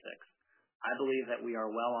 2026. I believe that we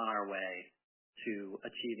are well on our way to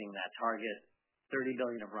achieving that target. 30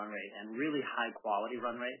 billion of run rate and really high quality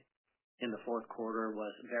run rate in the fourth quarter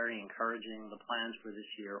was very encouraging. The plans for this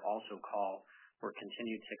year also call for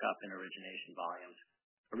continued tick up in origination volumes.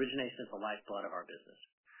 Origination is the lifeblood of our business.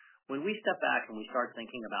 When we step back and we start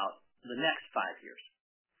thinking about the next 5 years,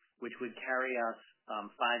 which would carry us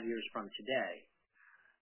 5 years from today,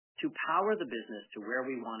 to power the business to where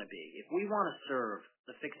we want to be, if we want to serve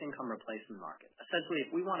the fixed income replacement market, essentially if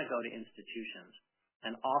we want to go to institutions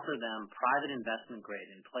and offer them private investment grade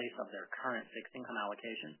in place of their current fixed income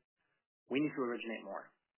allocation, we need to originate more.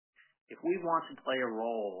 If we want to play a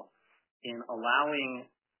role in allowing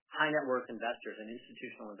high net worth investors and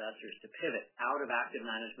institutional investors to pivot out of active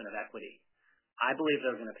management of equity, I believe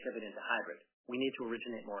they're going to pivot into hybrid. We need to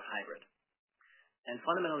originate more hybrid. And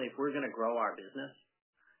fundamentally, if we're going to grow our business,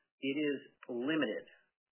 it is limited,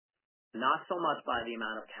 not so much by the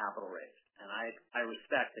amount of capital raised. And I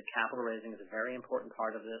respect that capital raising is a very important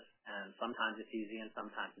part of this, and sometimes it's easy and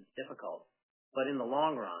sometimes it's difficult. But in the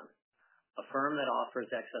long run, a firm that offers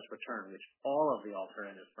excess return, which all of the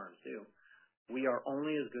alternative firms do, we are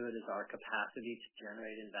only as good as our capacity to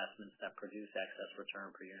generate investments that produce excess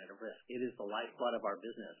return per unit of risk. It is the lifeblood of our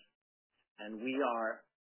business. And we are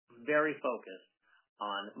very focused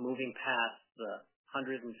on moving past the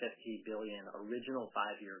 150 billion original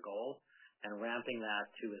 5-year goal and ramping that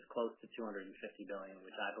to as close to $250 billion,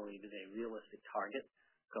 which I believe is a realistic target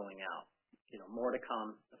going out. More to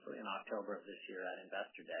come in October of this year at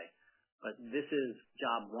Investor Day. But this is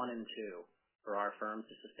job 1 and 2 for our firm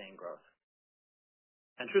to sustain growth.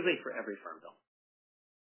 And truly for every firm, Bill.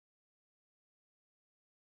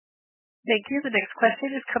 Thank you. The next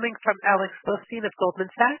question is coming from Alex Blostein of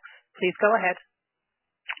Goldman Sachs. Please go ahead.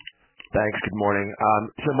 Thanks. Good morning.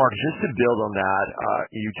 Mark, just to build on that,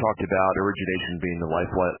 you talked about origination being the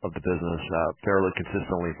lifeblood of the business fairly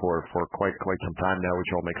consistently for quite some time now,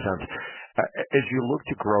 which all makes sense. As you look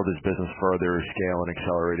to grow this business further, scale and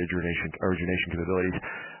accelerate origination capabilities,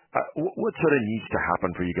 what sort of needs to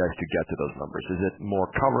happen for you guys to get to those numbers? Is it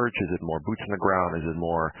more coverage? Is it more boots on the ground? Is it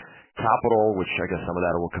more capital, which I guess some of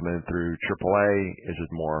that will come in through AAA? Is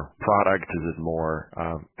it more product? Is it more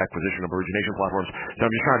acquisition of origination platforms? So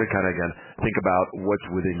I'm just trying to kind of, again, think about what's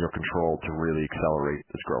within your control to really accelerate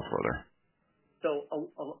this growth further. So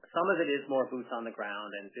some of it is more boots on the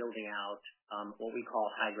ground and building out what we call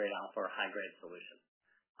high-grade alpha or high-grade solutions.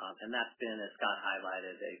 And that's been, as Scott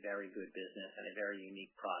highlighted, a very good business and a very unique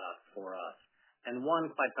product for us. And one,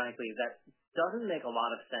 quite frankly, that doesn't make a lot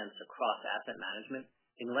of sense across asset management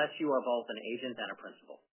unless you are both an agent and a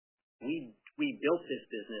principal. We built this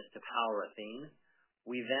business to power Athene.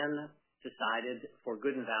 We then decided, for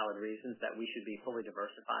good and valid reasons, that we should be fully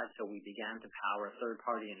diversified, so we began to power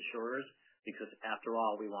third-party insurers because, after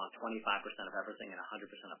all, we want 25% of everything and 100%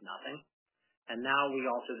 of nothing. And now we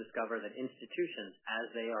also discover that institutions, as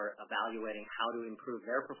they are evaluating how to improve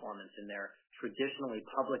their performance in their traditionally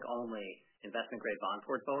public-only investment-grade bond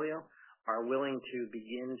portfolio, are willing to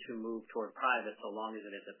begin to move toward private so long as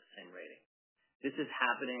it is at the same rating. This is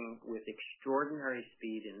happening with extraordinary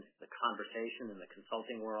speed in the conversation in the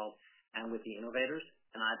consulting world and with the innovators,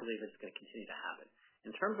 and I believe it's going to continue to happen.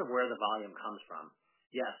 In terms of where the volume comes from,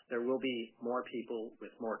 yes, there will be more people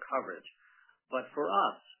with more coverage, but for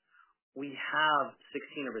us, we have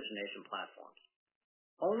 16 origination platforms.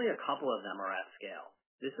 Only a couple of them are at scale.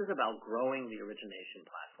 This is about growing the origination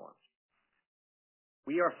platforms.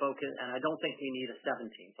 We are focused, and I don't think we need a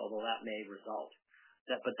 17th, although that may result.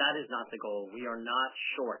 But that is not the goal. We are not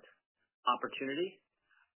short opportunity.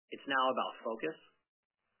 It's now about focus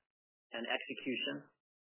and execution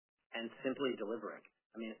and simply delivering.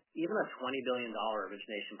 I mean, even a $20 billion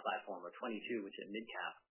origination platform, or 22, which is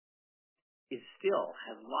mid-cap, it still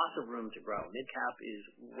has lots of room to grow. Mid-cap is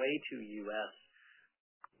way too U.S.,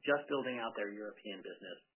 just building out their European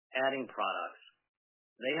business, adding products.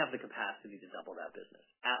 They have the capacity to double that business.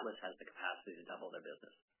 Atlas has the capacity to double their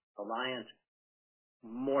business. Alliant,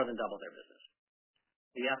 more than double their business.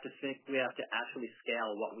 We have to actually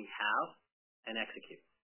scale what we have and execute.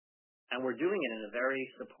 And we're doing it in a very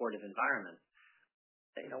supportive environment.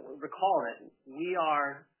 Recall that we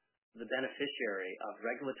are the beneficiary of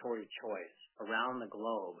regulatory choice around the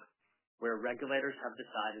globe, where regulators have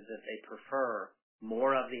decided that they prefer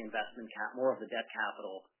more of the more of the debt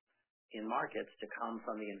capital in markets to come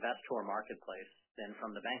from the investor marketplace than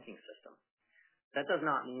from the banking system. That does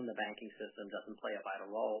not mean the banking system doesn't play a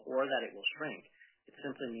vital role or that it will shrink. It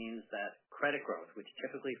simply means that credit growth, which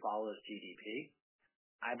typically follows GDP,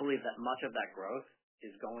 I believe that much of that growth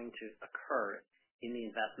is going to occur in the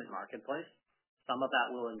investment marketplace. Some of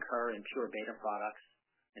that will incur in pure beta products,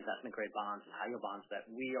 investment-grade bonds, and high-yield bonds that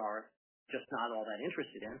we are just not all that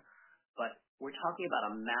interested in. But we're talking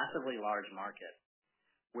about a massively large market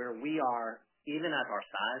where we are, even at our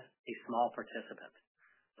size, a small participant.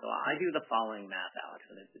 So I do the following math, Alex,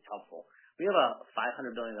 and it's helpful. We have a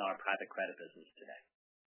 $500 billion private credit business today.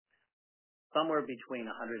 Somewhere between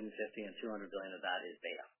 150 and 200 billion of that is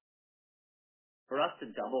beta. For us to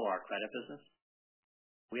double our credit business,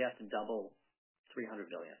 we have to double 300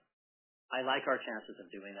 billion. I like our chances of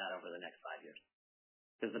doing that over the next 5 years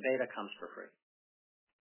because the beta comes for free.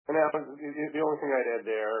 And the only thing I'd add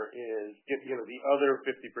there is, the other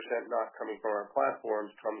 50% not coming from our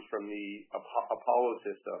platforms comes from the Apollo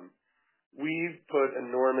system. We've put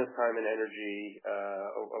enormous time and energy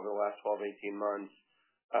over the last 12, 18 months,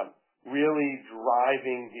 really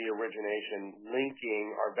driving the origination, linking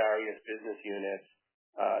our various business units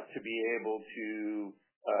to be able to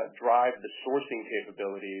drive the sourcing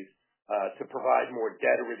capabilities to provide more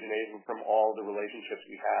debt origination from all the relationships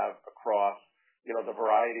we have across the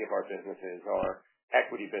variety of our businesses, our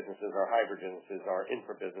equity businesses, our hybrid businesses, our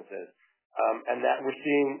infra businesses, and that we're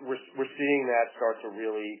seeing that start to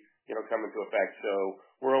really come into effect. So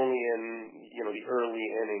we're only in the early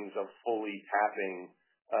innings of fully tapping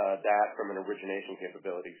that from an origination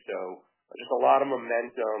capability. So just a lot of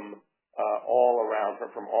momentum all around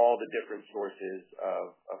from all the different sources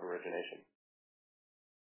of origination.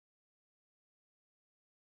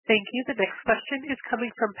 Thank you. The next question is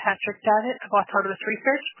coming from Patrick Davitt of Autonomous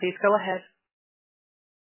Research. Please go ahead.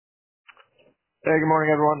 Hey, good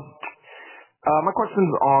morning, everyone. My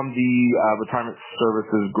question's on the retirement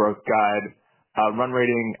services growth guide, run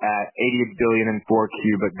rating at $80 billion in 4Q,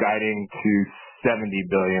 but guiding to $70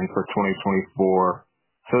 billion for 2024.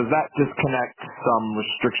 So does that disconnect some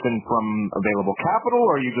restriction from available capital,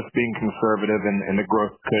 or are you just being conservative and the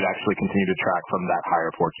growth could actually continue to track from that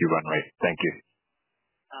higher 4Q run rate? Thank you.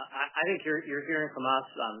 I think you're hearing from us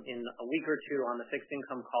in a week or two on the fixed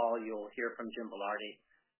income call. You'll hear from Jim Belardi.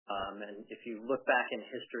 And if you look back in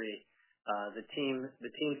history, the team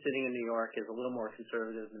sitting in New York is a little more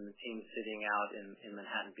conservative than the team sitting out in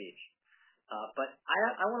Manhattan Beach. But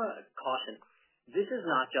I want to caution, this is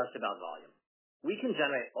not just about volume. We can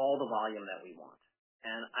generate all the volume that we want,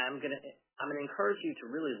 and I'm going to encourage you to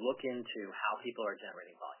really look into how people are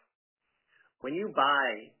generating volume. When you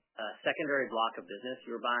buy a secondary block of business,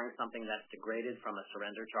 you're buying something that's degraded from a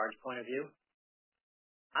surrender charge point of view.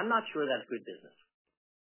 I'm not sure that's good business.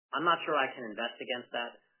 I'm not sure I can invest against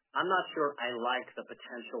that. I'm not sure I like the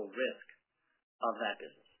potential risk of that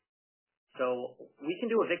business. So we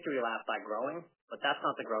can do a victory lap by growing, but that's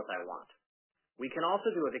not the growth I want. We can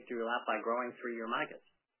also do a victory lap by growing 3-year MYGAs.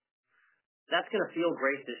 That's going to feel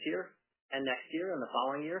great this year and next year and the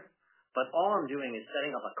following year, but all I'm doing is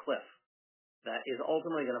setting up a cliff that is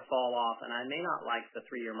ultimately going to fall off, and I may not like the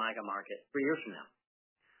 3-year MYGA market 3 years from now.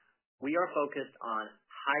 We are focused on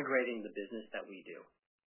high-grading the business that we do.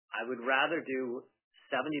 I would rather do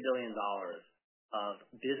 $70 billion of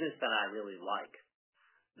business that I really like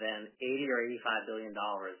than $80 or $85 billion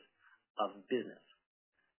of business.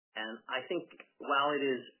 And I think while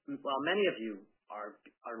many of you are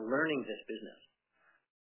learning this business,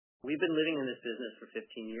 we've been living in this business for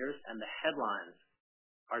 15 years, and the headlines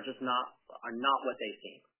are not what they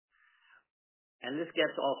seem. And this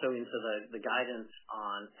gets also into the guidance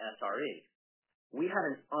on SRE. We had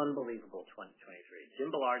an unbelievable 2023. Jim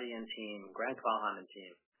Belardi and team, Grant Kvalheim and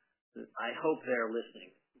team, I hope they're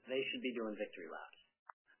listening. They should be doing victory laps.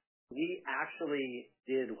 We actually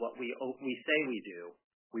did what we say we do.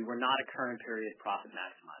 We were not a current period profit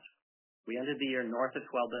maximizer. We ended the year north of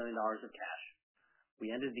 $12 billion of cash. We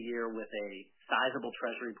ended the year with a sizable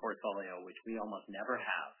treasury portfolio, which we almost never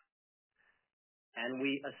have. And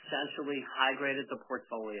we essentially high-graded the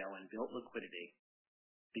portfolio and built liquidity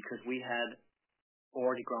because we had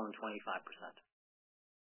already grown 25%.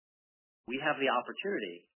 We have the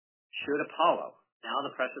opportunity, should Apollo, now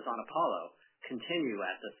the pressure's on Apollo, continue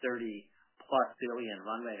at the $30+ billion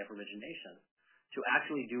run rate of origination, to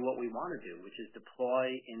actually do what we want to do, which is deploy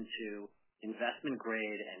into investment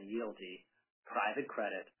grade and yieldy private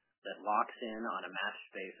credit that locks in on a matched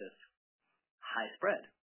basis high spread.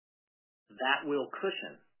 That will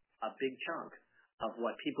cushion a big chunk of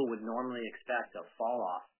what people would normally expect a fall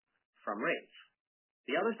off from rates.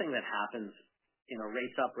 The other thing that happens in a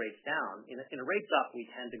rates up, rates down, in a rates up, we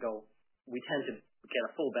tend to get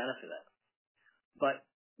a full benefit of it. But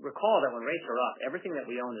recall that when rates are up, everything that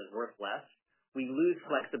we own is worth less. We lose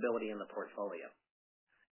flexibility in the portfolio.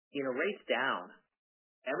 In a rates down,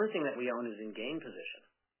 everything that we own is in gain position.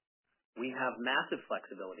 We have massive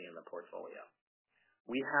flexibility in the portfolio.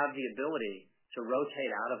 We have the ability to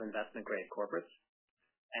rotate out of investment grade corporates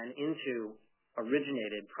and into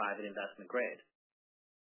originated private investment grade.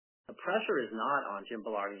 The pressure is not on Jim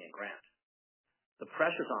Belardi and Grant. The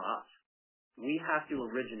pressure's on us. We have to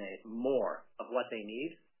originate more of what they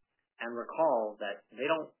need, and recall that they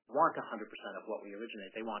don't want 100% of what we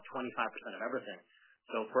originate. They want 25% of everything.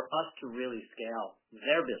 So for us to really scale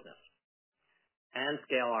their business and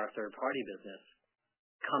scale our third-party business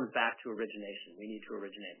comes back to origination. We need to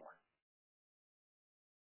originate more.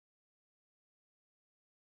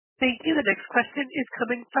 Thank you. The next question is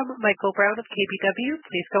coming from Michael Brown of KBW.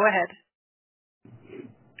 Please go ahead.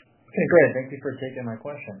 Okay, great. Thank you for taking my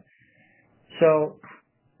question. So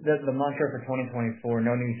the mantra for 2024,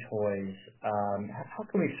 no new toys. How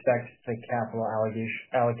can we expect the capital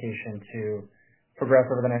allocation to progress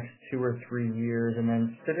over the next 2 or 3 years? And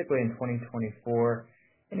then specifically in 2024,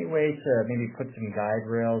 any way to maybe put some guide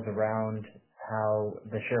rails around how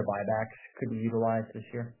the share buybacks could be utilized this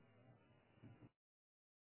year?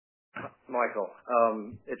 Michael,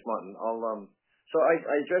 it's Martin. So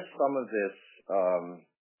I addressed some of this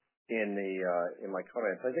in my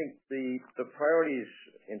comments. I think the priorities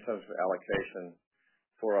in terms of allocation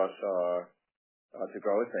for us are to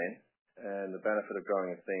grow Athene, and the benefit of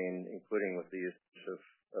growing Athene, including with the use of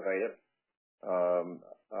ADIP,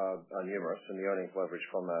 are numerous, and the earnings leverage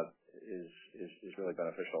from that is really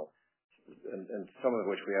beneficial, and some of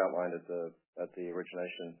which we outlined at the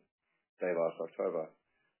origination day last October.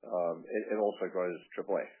 it also grows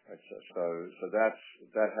AAA. Right? So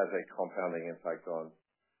that has a compounding impact on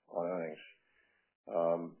earnings.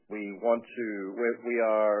 We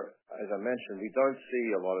are, as I mentioned, we don't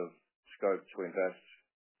see a lot of scope to invest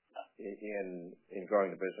in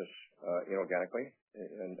growing the business inorganically,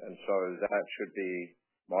 and so that should be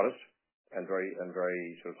modest and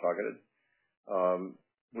very sort of targeted.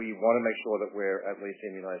 We want to make sure that we're at least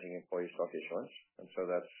immunizing employee stock issuance, and so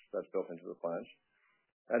that's built into the plans.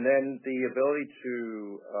 And then the ability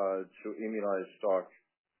to immunize stock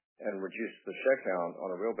and reduce the share count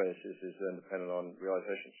on a real basis is then dependent on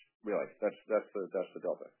realizations. Really, that's the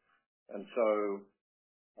delta. And so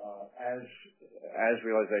as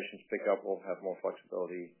realizations pick up, we'll have more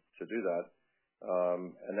flexibility to do that,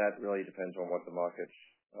 and that really depends on what the markets,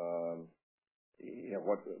 what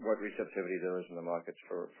receptivity there is in the markets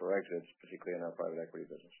for exits, particularly in our private equity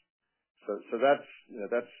business. So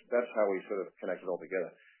that's how we sort of connect it all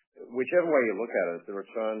together. Whichever way you look at it,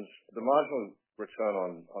 the marginal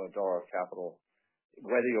return on a dollar of capital,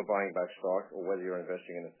 whether you're buying back stock or whether you're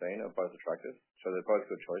investing in Athene, are both attractive. So they're both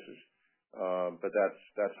good choices. But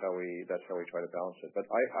that's how we try to balance it. But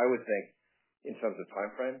I would think, in terms of time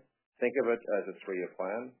frame, think of it as a 3-year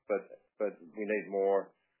plan. But we need more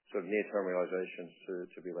sort of near-term realizations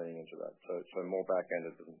to be leaning into that. So more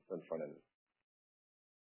back-ended than front-ended.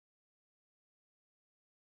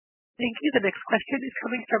 Thank you. The next question is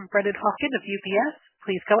coming from Brennan Hawken of UBS.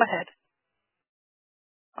 Please go ahead.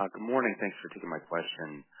 Good morning. Thanks for taking my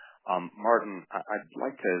question. Martin, I'd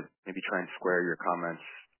like to maybe try and square your comments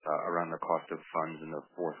around the cost of funds in the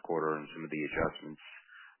fourth quarter and some of the adjustments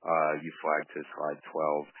you flagged to slide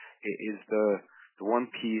 12. Is the one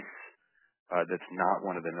piece that's not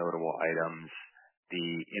one of the notable items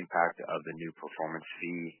the impact of the new performance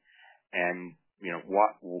fee? And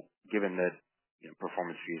given that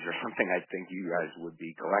performance fees are something I think you guys would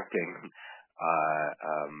be collecting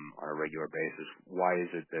on a regular basis, why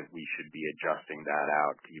is it that we should be adjusting that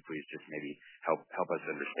out? Can you please just maybe help us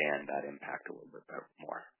understand that impact a little bit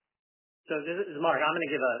more? So this is Mark. I'm going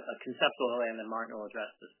to give a conceptual, and then Martin will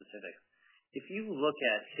address the specifics. If you look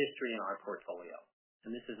at history in our portfolio,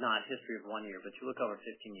 and this is not history of 1 year, but you look over 15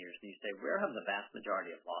 years and you say, where have the vast majority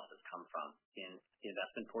of losses come from in the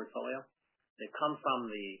investment portfolio? They've come from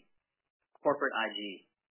the corporate IG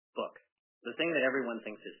book, the thing that everyone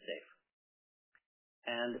thinks is safe.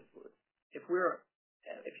 And if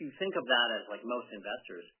you think of that as like most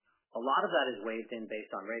investors, a lot of that is waved in based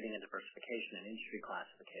on rating and diversification and industry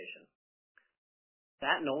classification.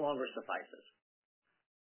 That no longer suffices.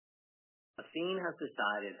 Athene has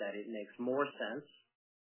decided that it makes more sense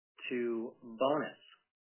to bonus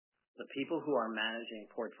the people who are managing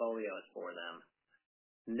portfolios for them,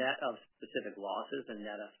 net of specific losses and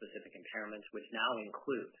net of specific impairments, which now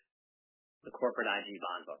include the corporate IG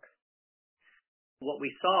bond book. What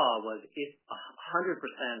we saw was if 100%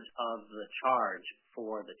 of the charge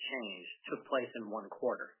for the change took place in 1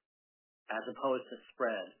 quarter, as opposed to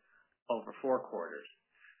spread over 4 quarters.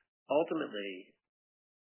 Ultimately,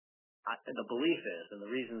 the belief is, and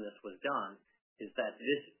the reason this was done, is that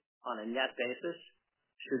this, on a net basis,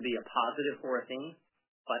 should be a positive for Athene,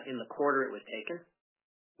 but in the quarter it was taken,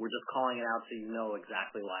 we're just calling it out so you know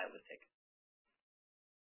exactly why it was taken.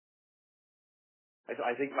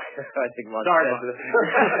 I think Mark. Sorry. I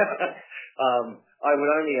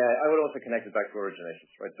would also connect it back to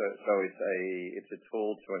originations, right? So it's a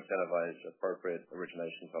tool to incentivize appropriate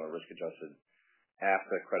originations on a risk-adjusted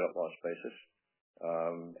after credit loss basis.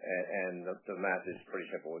 And the math is pretty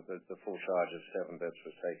simple. The full charge of 7 bits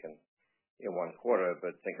was taken in 1 quarter,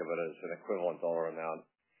 but think of it as an equivalent dollar amount,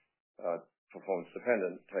 performance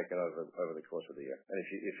dependent, taken over the course of the year. And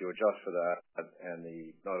if you adjust for that and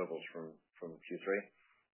the notables from Q3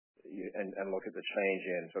 and look at the change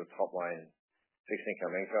in sort of top line fixed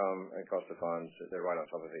income and cost of funds, they're right on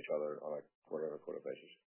top of each other on a quarter-over-quarter basis.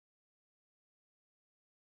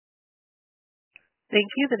 Thank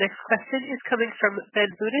you. The next question is coming from Ben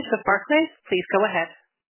Budish of Barclays. Please go ahead.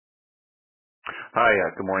 Hi,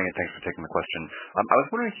 good morning, and thanks for taking the question. I was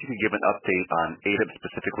wondering if you could give an update on ADIP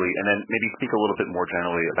specifically, and then maybe speak a little bit more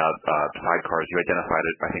generally about sidecars. You identified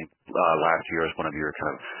it, I think, last year as one of your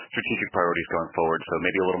kind of strategic priorities going forward. So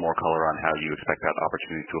maybe a little more color on how you expect that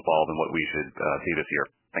opportunity to evolve and what we should see this year.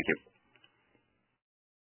 Thank you.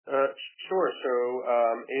 Sure. So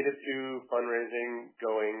ADIP 2 fundraising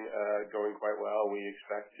going quite well. We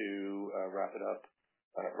expect to wrap it up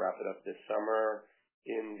this summer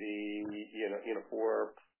in the $4 to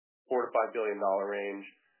 $5 billion range.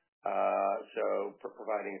 So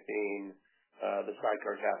providing Athene the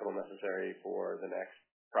sidecar capital necessary for the next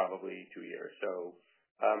probably 2 years. So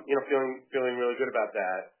feeling really good about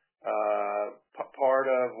that. Part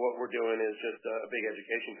of what we're doing is just a big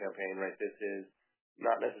education campaign, right? This is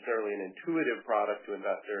not necessarily an intuitive product to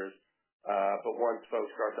investors, but once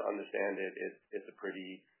folks start to understand it, it's a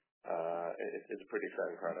pretty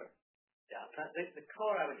exciting product. Yeah. The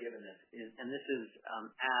color I would give in this is, and this is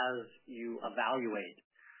as you evaluate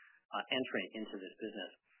entering into this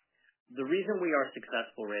business, the reason we are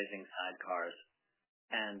successful raising sidecars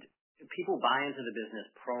and people buy into the business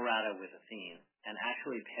pro rata with Athene and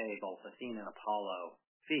actually pay both Athene and Apollo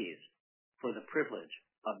fees for the privilege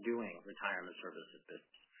of doing retirement services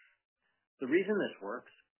business. The reason this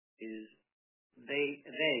works is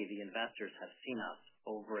the investors, have seen us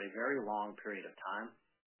over a very long period of time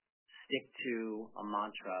stick to a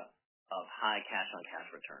mantra of high cash-on-cash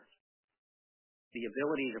returns. The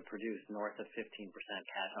ability to produce north of 15%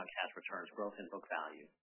 cash-on-cash returns, growth in book value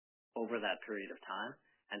over that period of time,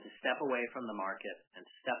 and to step away from the market and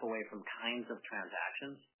step away from kinds of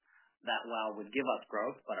transactions that, while would give us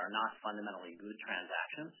growth but are not fundamentally good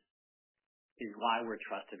transactions, is why we're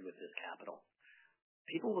trusted with this capital.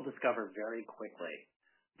 People will discover very quickly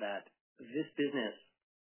that this business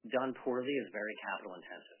done poorly is very capital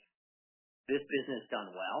intensive. This business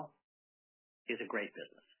done well is a great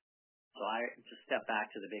business. So I just step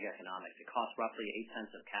back to the big economics. It costs roughly 8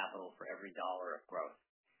 cents of capital for every dollar of growth.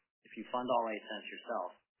 If you fund all 8 cents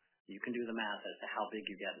yourself, you can do the math as to how big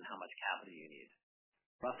you get and how much capital you need.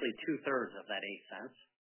 Roughly 2/3 of that 8 cents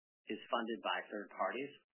is funded by third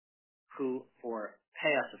parties who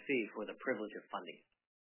pay us a fee for the privilege of funding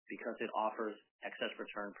because it offers excess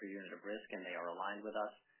return per unit of risk and they are aligned with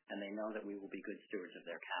us and they know that we will be good stewards of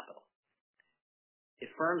their capital. If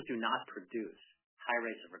firms do not produce high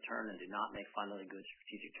rates of return and do not make fundamentally good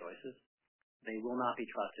strategic choices, they will not be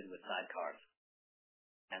trusted with sidecars.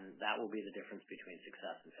 And that will be the difference between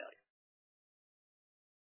success and failure.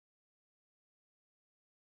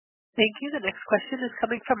 Thank you. The next question is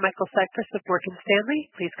coming from Michael Cyprys of Morgan Stanley.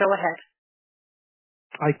 Please go ahead.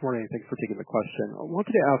 Hi, good morning. Thanks for taking the question. I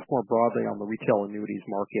wanted to ask more broadly on the retail annuities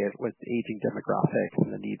market with aging demographics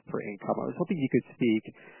and the need for income. I was hoping you could speak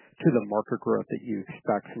to the market growth that you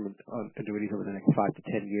expect from annuities over the next 5 to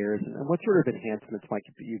 10 years, and what sort of enhancements might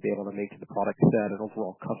you be able to make to the product set and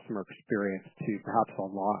overall customer experience to perhaps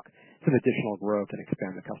unlock some additional growth and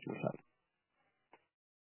expand the customer set?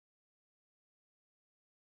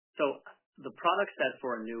 So the product set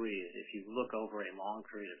for annuities, if you look over a long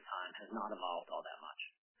period of time, has not evolved all that much.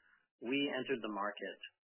 We entered the market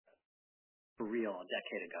for real a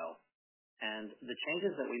decade ago, and the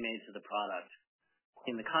changes that we made to the product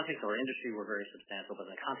in the context of our industry were very substantial, but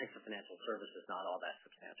in the context of financial services, not all that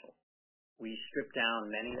substantial. We stripped down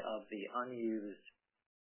many of the unused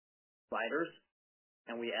riders,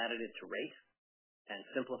 and we added it to rate and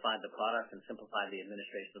simplified the product and simplified the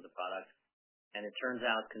administration of the product. And it turns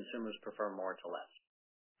out consumers prefer more to less.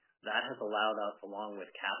 That has allowed us, along with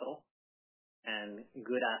capital and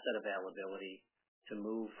good asset availability, to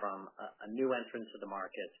move from a new entrant to the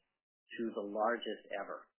market to the largest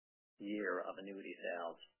ever year of annuity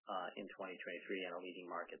sales in 2023 and a leading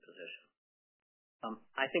market position.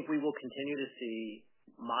 I think we will continue to see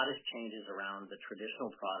modest changes around the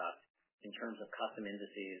traditional product in terms of custom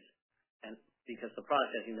indices, and because the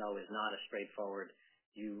product, as you know, is not a straightforward,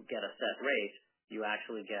 you get a set rate, you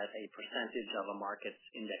actually get a percentage of a market's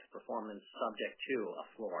index performance subject to a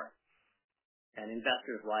floor. And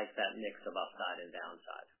investors like that mix of upside and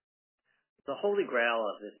downside. The holy grail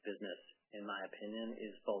of this business, in my opinion,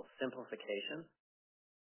 is both simplification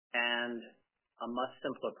and a much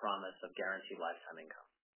simpler promise of guaranteed lifetime income.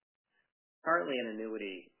 Currently, an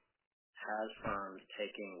annuity has firms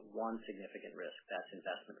taking one significant risk, that's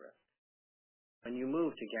investment risk. When you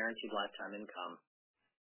move to guaranteed lifetime income,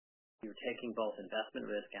 you're taking both investment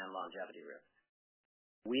risk and longevity risk.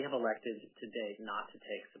 We have elected to date not to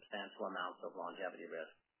take substantial amounts of longevity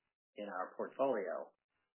risk in our portfolio,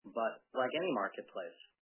 but like any marketplace,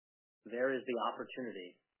 there is the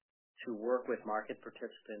opportunity to work with market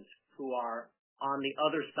participants who are on the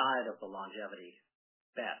other side of the longevity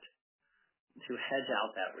bet to hedge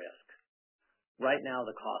out that risk. Right now,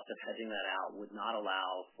 the cost of hedging that out would not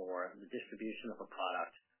allow for the distribution of a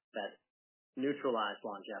product that neutralized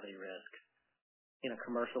longevity risk in a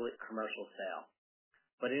commercial sale.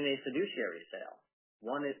 But in a fiduciary sale,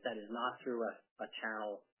 one that is not through a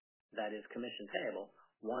channel that is commission payable,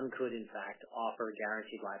 one could in fact offer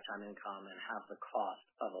guaranteed lifetime income and have the cost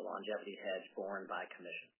of a longevity hedge borne by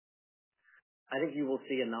commission. I think you will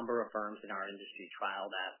see a number of firms in our industry trial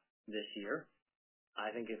that this year.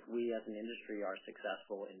 I think if we as an industry are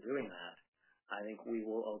successful in doing that, I think we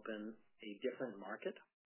will open a different market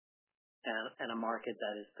and a market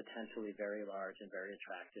that is potentially very large and very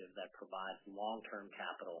attractive that provides long-term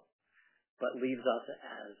capital, but leaves us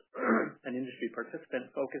as an industry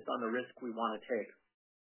participant focused on the risk we want to take,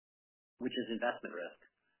 which is investment risk,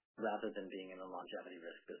 rather than being in a longevity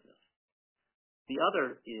risk business. The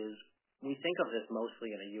other is we think of this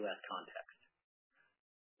mostly in a U.S. context.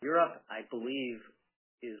 Europe, I believe,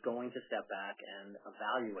 is going to step back and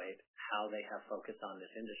evaluate how they have focused on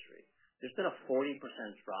this industry. There's been a 40%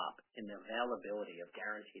 drop in the availability of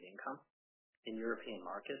guaranteed income in European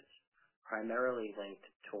markets, primarily linked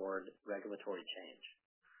toward regulatory change.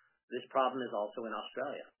 This problem is also in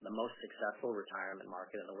Australia, the most successful retirement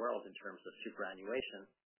market in the world in terms of superannuation.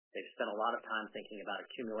 They've spent a lot of time thinking about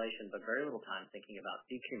accumulation, but very little time thinking about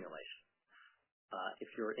decumulation.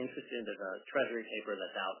 If you're interested in a treasury paper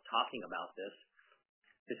that's out talking about this,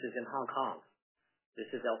 this is in Hong Kong.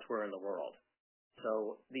 This is elsewhere in the world.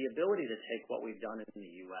 So the ability to take what we've done in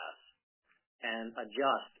the U.S. and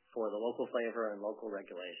adjust for the local flavor and local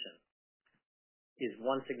regulation is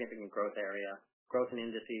one significant growth area. Growth in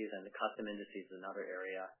indices and the custom indices is another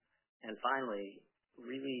area. And finally,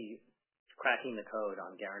 really cracking the code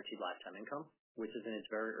on guaranteed lifetime income, which is in its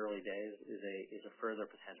very early days, is a further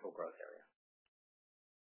potential growth area.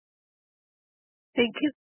 Thank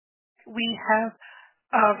you. We have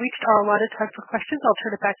reached our allotted time for questions. I'll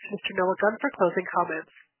turn it back to Mr. Noah Gunn for closing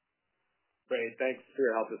comments. Great. Thanks for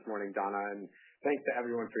your help this morning, Donna, and thanks to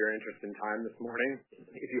everyone for your interest and time this morning.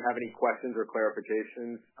 If you have any questions or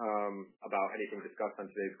clarifications about anything discussed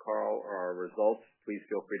on today's call or our results, please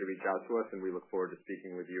feel free to reach out to us, and we look forward to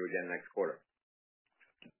speaking with you again next quarter.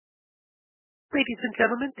 Ladies and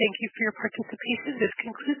gentlemen, thank you for your participation. This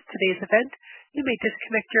concludes today's event. You may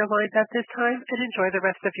disconnect your lines at this time and enjoy the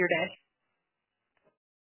rest of your day.